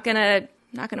makeup. I'm not going to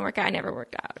work out. I never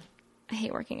worked out. I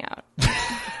hate working out.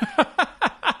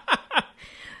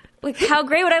 Like, how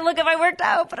great would I look if I worked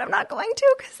out? But I'm not going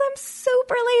to, because I'm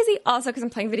super lazy. Also, because I'm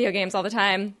playing video games all the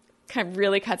time. Kind of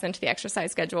really cuts into the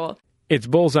exercise schedule. It's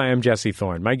Bullseye. I'm Jesse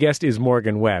Thorne. My guest is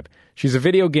Morgan Webb. She's a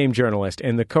video game journalist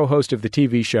and the co-host of the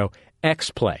TV show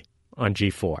X-Play on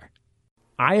G4.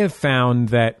 I have found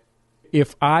that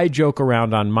if I joke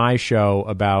around on my show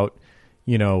about,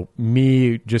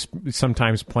 me just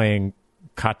sometimes playing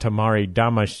Katamari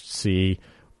Damacy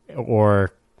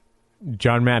or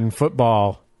John Madden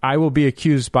football, I will be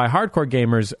accused by hardcore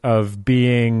gamers of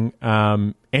being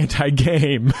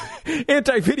anti-game,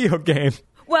 anti-video game.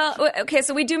 Well, okay,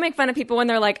 so we do make fun of people when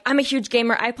they're like, I'm a huge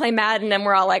gamer, I play Madden, and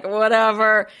we're all like,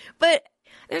 whatever. But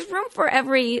there's room for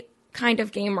every kind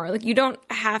of gamer. Like, you don't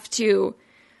have to...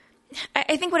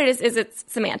 I think what it is it's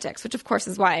semantics, which of course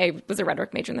is why I was a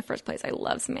rhetoric major in the first place. I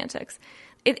love semantics.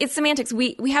 It's semantics.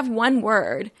 We have one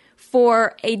word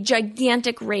for a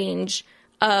gigantic range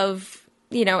of,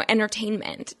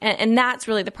 entertainment. And that's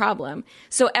really the problem.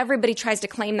 So everybody tries to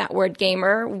claim that word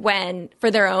gamer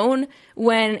for their own,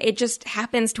 when it just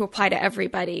happens to apply to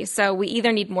everybody. So we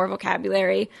either need more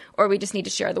vocabulary or we just need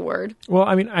to share the word. Well,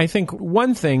 I mean, I think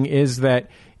one thing is that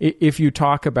if you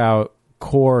talk about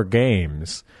core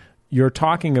games, you're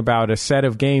talking about a set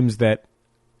of games that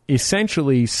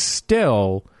essentially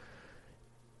still,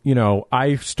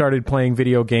 I started playing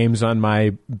video games on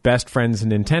my best friend's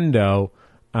Nintendo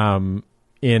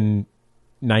in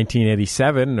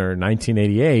 1987 or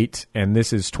 1988, and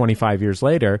this is 25 years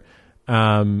later,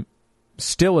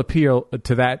 still appeal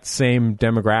to that same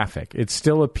demographic. It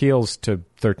still appeals to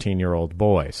 13-year-old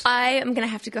boys. I am going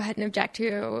to have to go ahead and object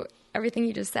to everything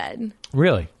you just said.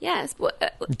 Really? Yes.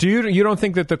 You don't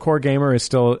think that the core gamer is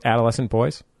still adolescent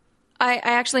boys? I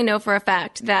actually know for a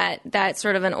fact that that's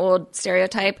sort of an old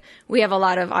stereotype. We have a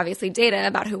lot of, obviously, data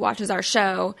about who watches our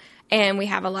show, and we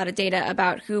have a lot of data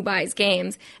about who buys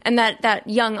games. And that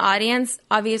young audience,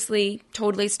 obviously,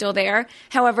 totally still there.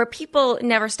 However, people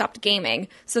never stopped gaming.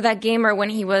 So that gamer,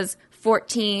 when he was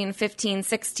 14, 15,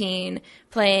 16,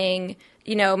 playing,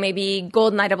 maybe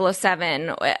GoldenEye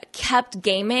 007, kept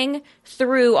gaming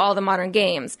through all the modern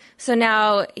games. So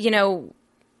now,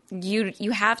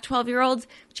 you have 12-year-olds,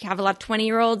 but you have a lot of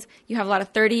 20-year-olds, you have a lot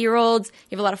of 30-year-olds,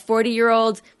 you have a lot of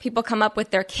 40-year-olds. People come up with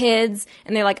their kids,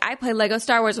 and they're like, I play Lego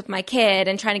Star Wars with my kid,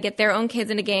 and trying to get their own kids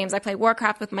into games. I play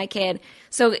Warcraft with my kid.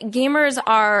 So gamers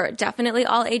are definitely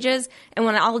all ages, and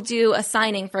when I'll do a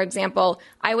signing, for example,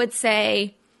 I would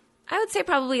say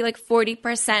probably like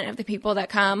 40% of the people that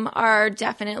come are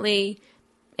definitely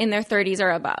in their 30s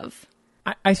or above.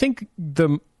 I think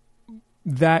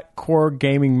that core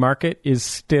gaming market is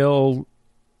still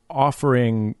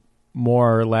offering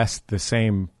more or less the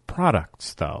same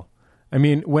products, though. I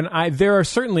mean, there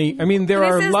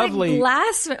are lovely.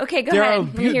 Okay, go ahead.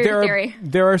 Let me hear your theory.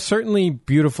 There are certainly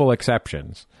beautiful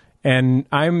exceptions, and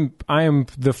I am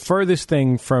the furthest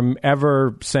thing from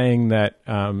ever saying that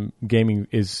gaming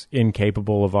is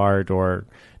incapable of art or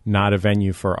not a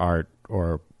venue for art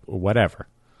or whatever.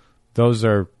 Those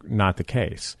are not the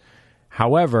case.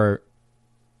 However,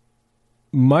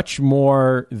 much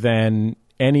more than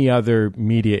any other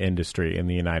media industry in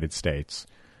the United States,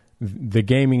 the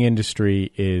gaming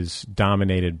industry is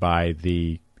dominated by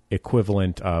the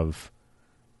equivalent of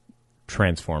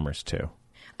Transformers 2.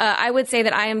 I would say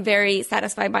that I am very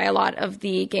satisfied by a lot of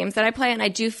the games that I play, and I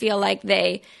do feel like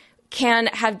they can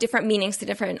have different meanings to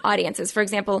different audiences. For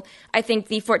example, I think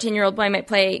the 14-year-old boy might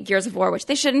play Gears of War, which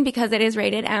they shouldn't because it is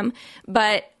rated M,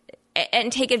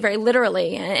 and take it very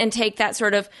literally and take that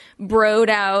sort of broed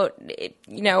out,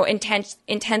 intense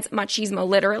machismo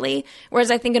literally. Whereas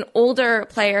I think an older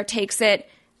player takes it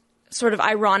sort of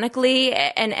ironically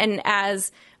and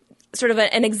as sort of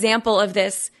an example of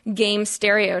this game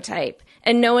stereotype.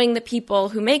 And knowing the people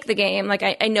who make the game, like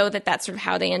I know that that's sort of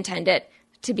how they intend it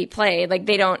to be played. Like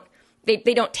they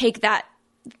don't take that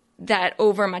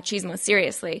over machismo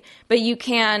seriously. But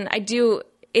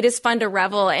it is fun to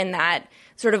revel in that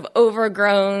sort of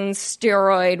overgrown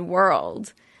steroid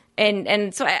world.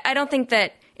 And so I don't think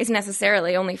that it's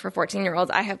necessarily only for 14-year-olds.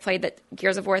 I have played that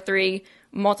Gears of War 3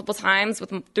 multiple times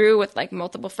with like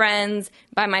multiple friends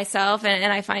by myself,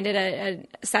 and I find it a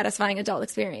satisfying adult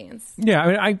experience. Yeah,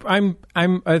 I mean,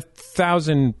 I'm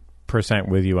 1,000%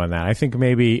 with you on that. I think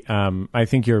I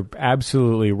think you're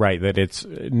absolutely right that it's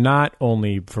not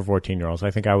only for 14-year-olds. I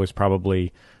think I was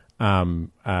probably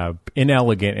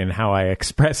inelegant in how I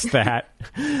expressed that.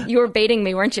 You were baiting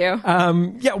me, weren't you?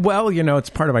 Yeah, well, it's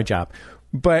part of my job.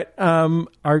 But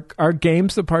are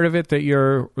games the part of it that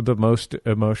you're the most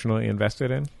emotionally invested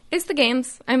in? It's the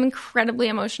games. I'm incredibly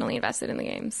emotionally invested in the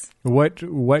games. What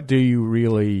do you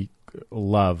really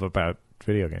love about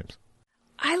video games?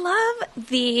 I love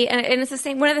and it's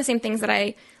one of the same things that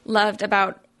I loved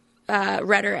about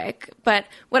rhetoric. But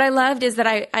what I loved is that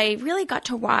I really got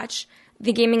to watch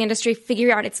the gaming industry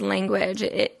figure out its language.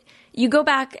 You go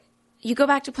back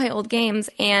to play old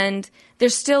games, and they're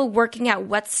still working out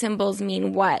what symbols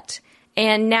mean what.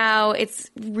 And now it's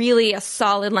really a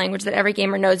solid language that every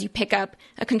gamer knows. You pick up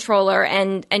a controller,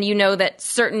 and you know that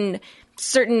certain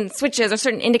switches or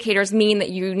certain indicators mean that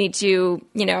you need to,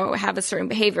 have a certain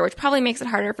behavior, which probably makes it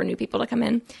harder for new people to come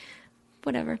in.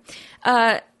 Whatever.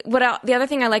 The other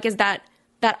thing I like is that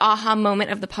aha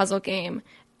moment of the puzzle game.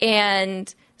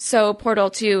 And so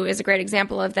Portal 2 is a great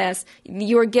example of this.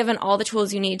 You are given all the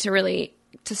tools you need to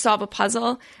solve a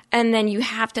puzzle, and then you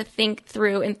have to think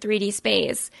through in 3D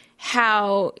space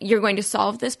how you're going to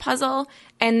solve this puzzle.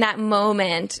 And that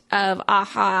moment of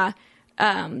aha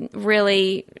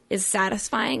really is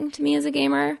satisfying to me as a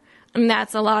gamer. And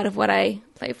that's a lot of what I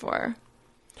play for.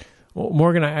 Well,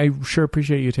 Morgan, I sure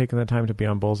appreciate you taking the time to be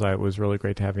on Bullseye. It was really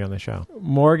great to have you on the show.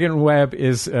 Morgan Webb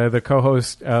is the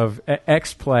co-host of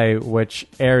X-Play, which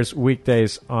airs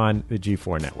weekdays on the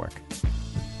G4 network.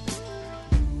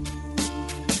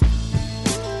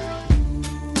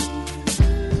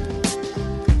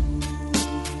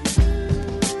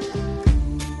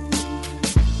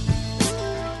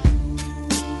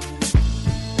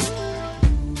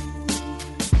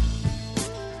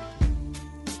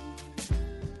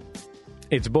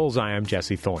 It's Bullseye. I'm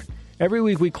Jesse Thorne. Every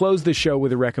week we close the show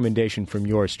with a recommendation from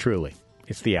yours truly.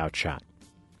 It's The Outshot.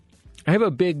 I have a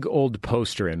big old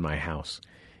poster in my house.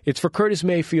 It's for Curtis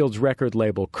Mayfield's record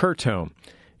label, Curtome,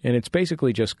 and it's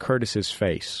basically just Curtis's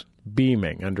face,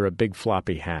 beaming under a big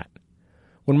floppy hat.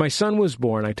 When my son was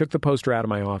born, I took the poster out of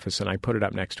my office and I put it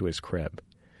up next to his crib.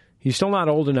 He's still not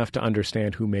old enough to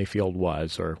understand who Mayfield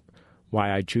was or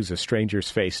why I'd choose a stranger's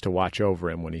face to watch over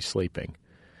him when he's sleeping.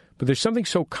 But there's something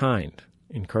so kind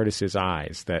in Curtis's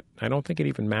eyes that I don't think it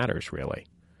even matters, really.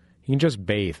 He can just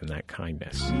bathe in that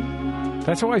kindness.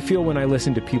 That's how I feel when I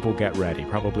listen to People Get Ready,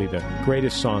 probably the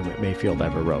greatest song that Mayfield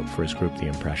ever wrote for his group The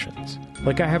Impressions.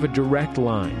 Like I have a direct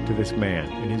line to this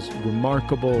man in his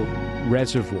remarkable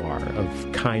reservoir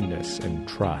of kindness and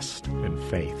trust and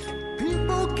faith.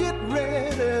 People get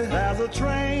ready, there's a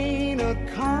train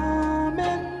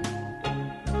a-coming.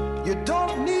 You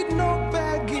don't need no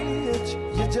baggage,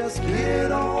 you just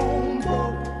get on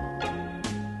board.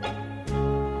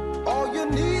 All you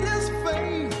need is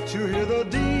faith to hear the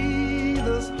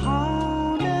dealers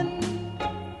humming.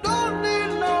 Don't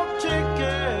need no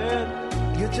ticket,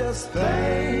 you just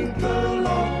thank the Lord.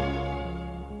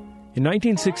 In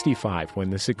 1965, when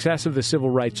the success of the civil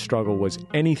rights struggle was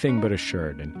anything but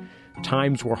assured and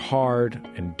times were hard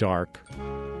and dark,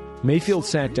 Mayfield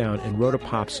sat down and wrote a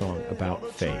pop song about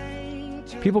faith.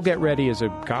 People Get Ready is a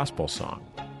gospel song,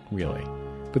 really.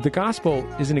 But the gospel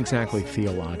isn't exactly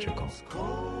theological.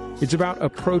 It's about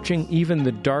approaching even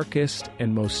the darkest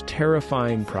and most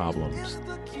terrifying problems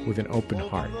with an open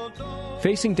heart.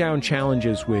 Facing down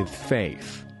challenges with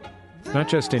faith, not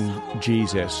just in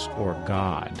Jesus or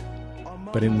God,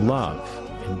 but in love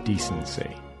and decency.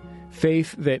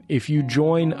 Faith that if you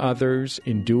join others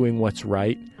in doing what's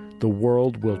right, the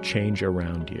world will change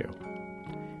around you.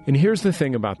 And here's the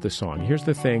thing about the song. Here's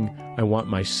the thing I want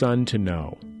my son to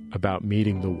know about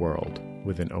meeting the world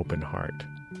with an open heart.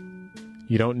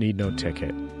 You don't need no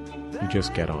ticket. You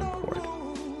just get on board.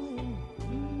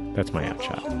 That's my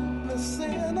outshot. Who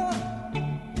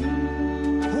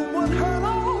would hurt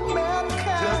all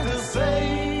mankind just to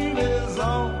save his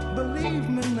own? Believe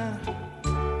me now.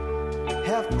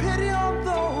 Have pity on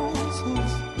those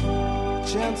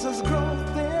whose chances grow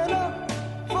thinner.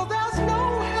 For there's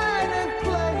no hiding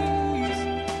place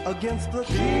against the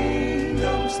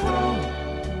kingdom's throne.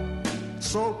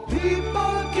 So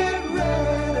people get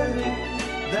ready.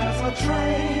 There's a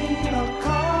train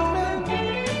a-coming.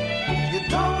 You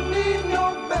don't need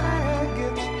no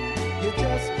baggage. You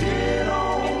just get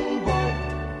on board.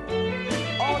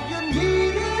 All you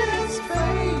need is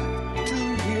faith to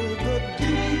hear the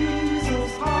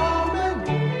Jesus humming.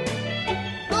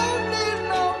 Don't need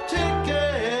no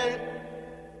ticket.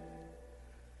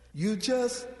 You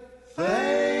just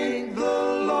thank the Lord.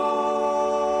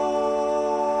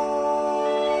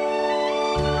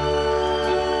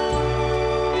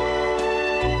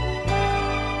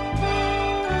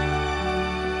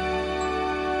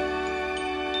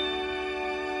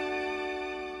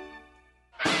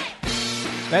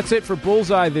 That's it for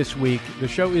Bullseye this week. The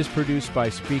show is produced by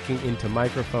Speaking Into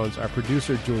Microphones. Our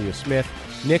producer, Julia Smith.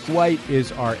 Nick White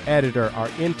is our editor. Our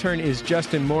intern is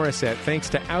Justin Morissette. Thanks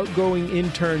to outgoing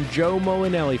intern Joe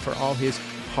Molinelli for all his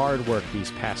hard work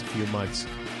these past few months.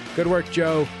 Good work,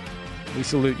 Joe. We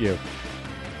salute you.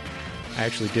 I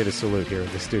actually did a salute here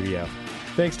in the studio.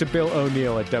 Thanks to Bill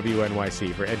O'Neill at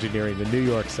WNYC for engineering the New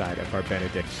York side of our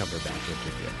Benedict Cumberbatch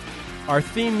interview. Our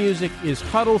theme music is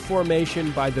Huddle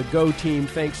Formation by the Go Team.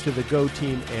 Thanks to the Go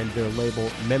Team and their label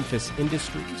Memphis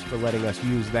Industries for letting us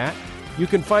use that. You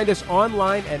can find us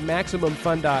online at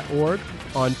MaximumFun.org,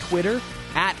 on Twitter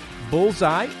at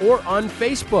Bullseye, or on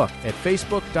Facebook at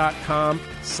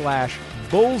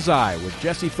Facebook.com/Bullseye with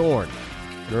Jesse Thorne.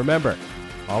 And remember,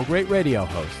 all great radio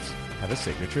hosts have a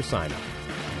signature sign-up.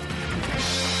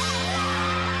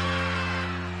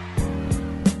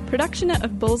 Production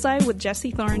of Bullseye with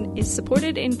Jesse Thorne is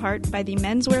supported in part by the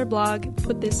menswear blog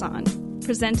Put This On,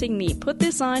 presenting the Put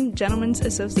This On Gentlemen's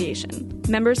Association.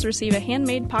 Members receive a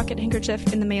handmade pocket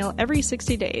handkerchief in the mail every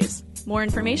 60 days. More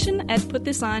information at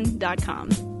putthison.com.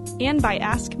 And by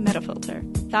Ask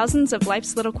Metafilter. Thousands of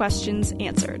life's little questions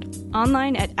answered.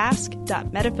 Online at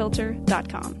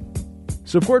ask.metafilter.com.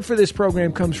 Support for this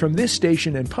program comes from this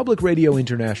station and Public Radio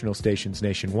International stations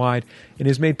nationwide and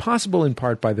is made possible in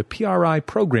part by the PRI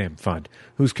Program Fund,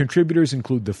 whose contributors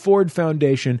include the Ford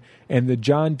Foundation and the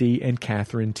John D. and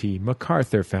Catherine T.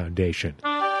 MacArthur Foundation.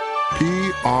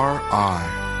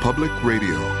 PRI, Public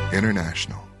Radio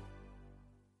International.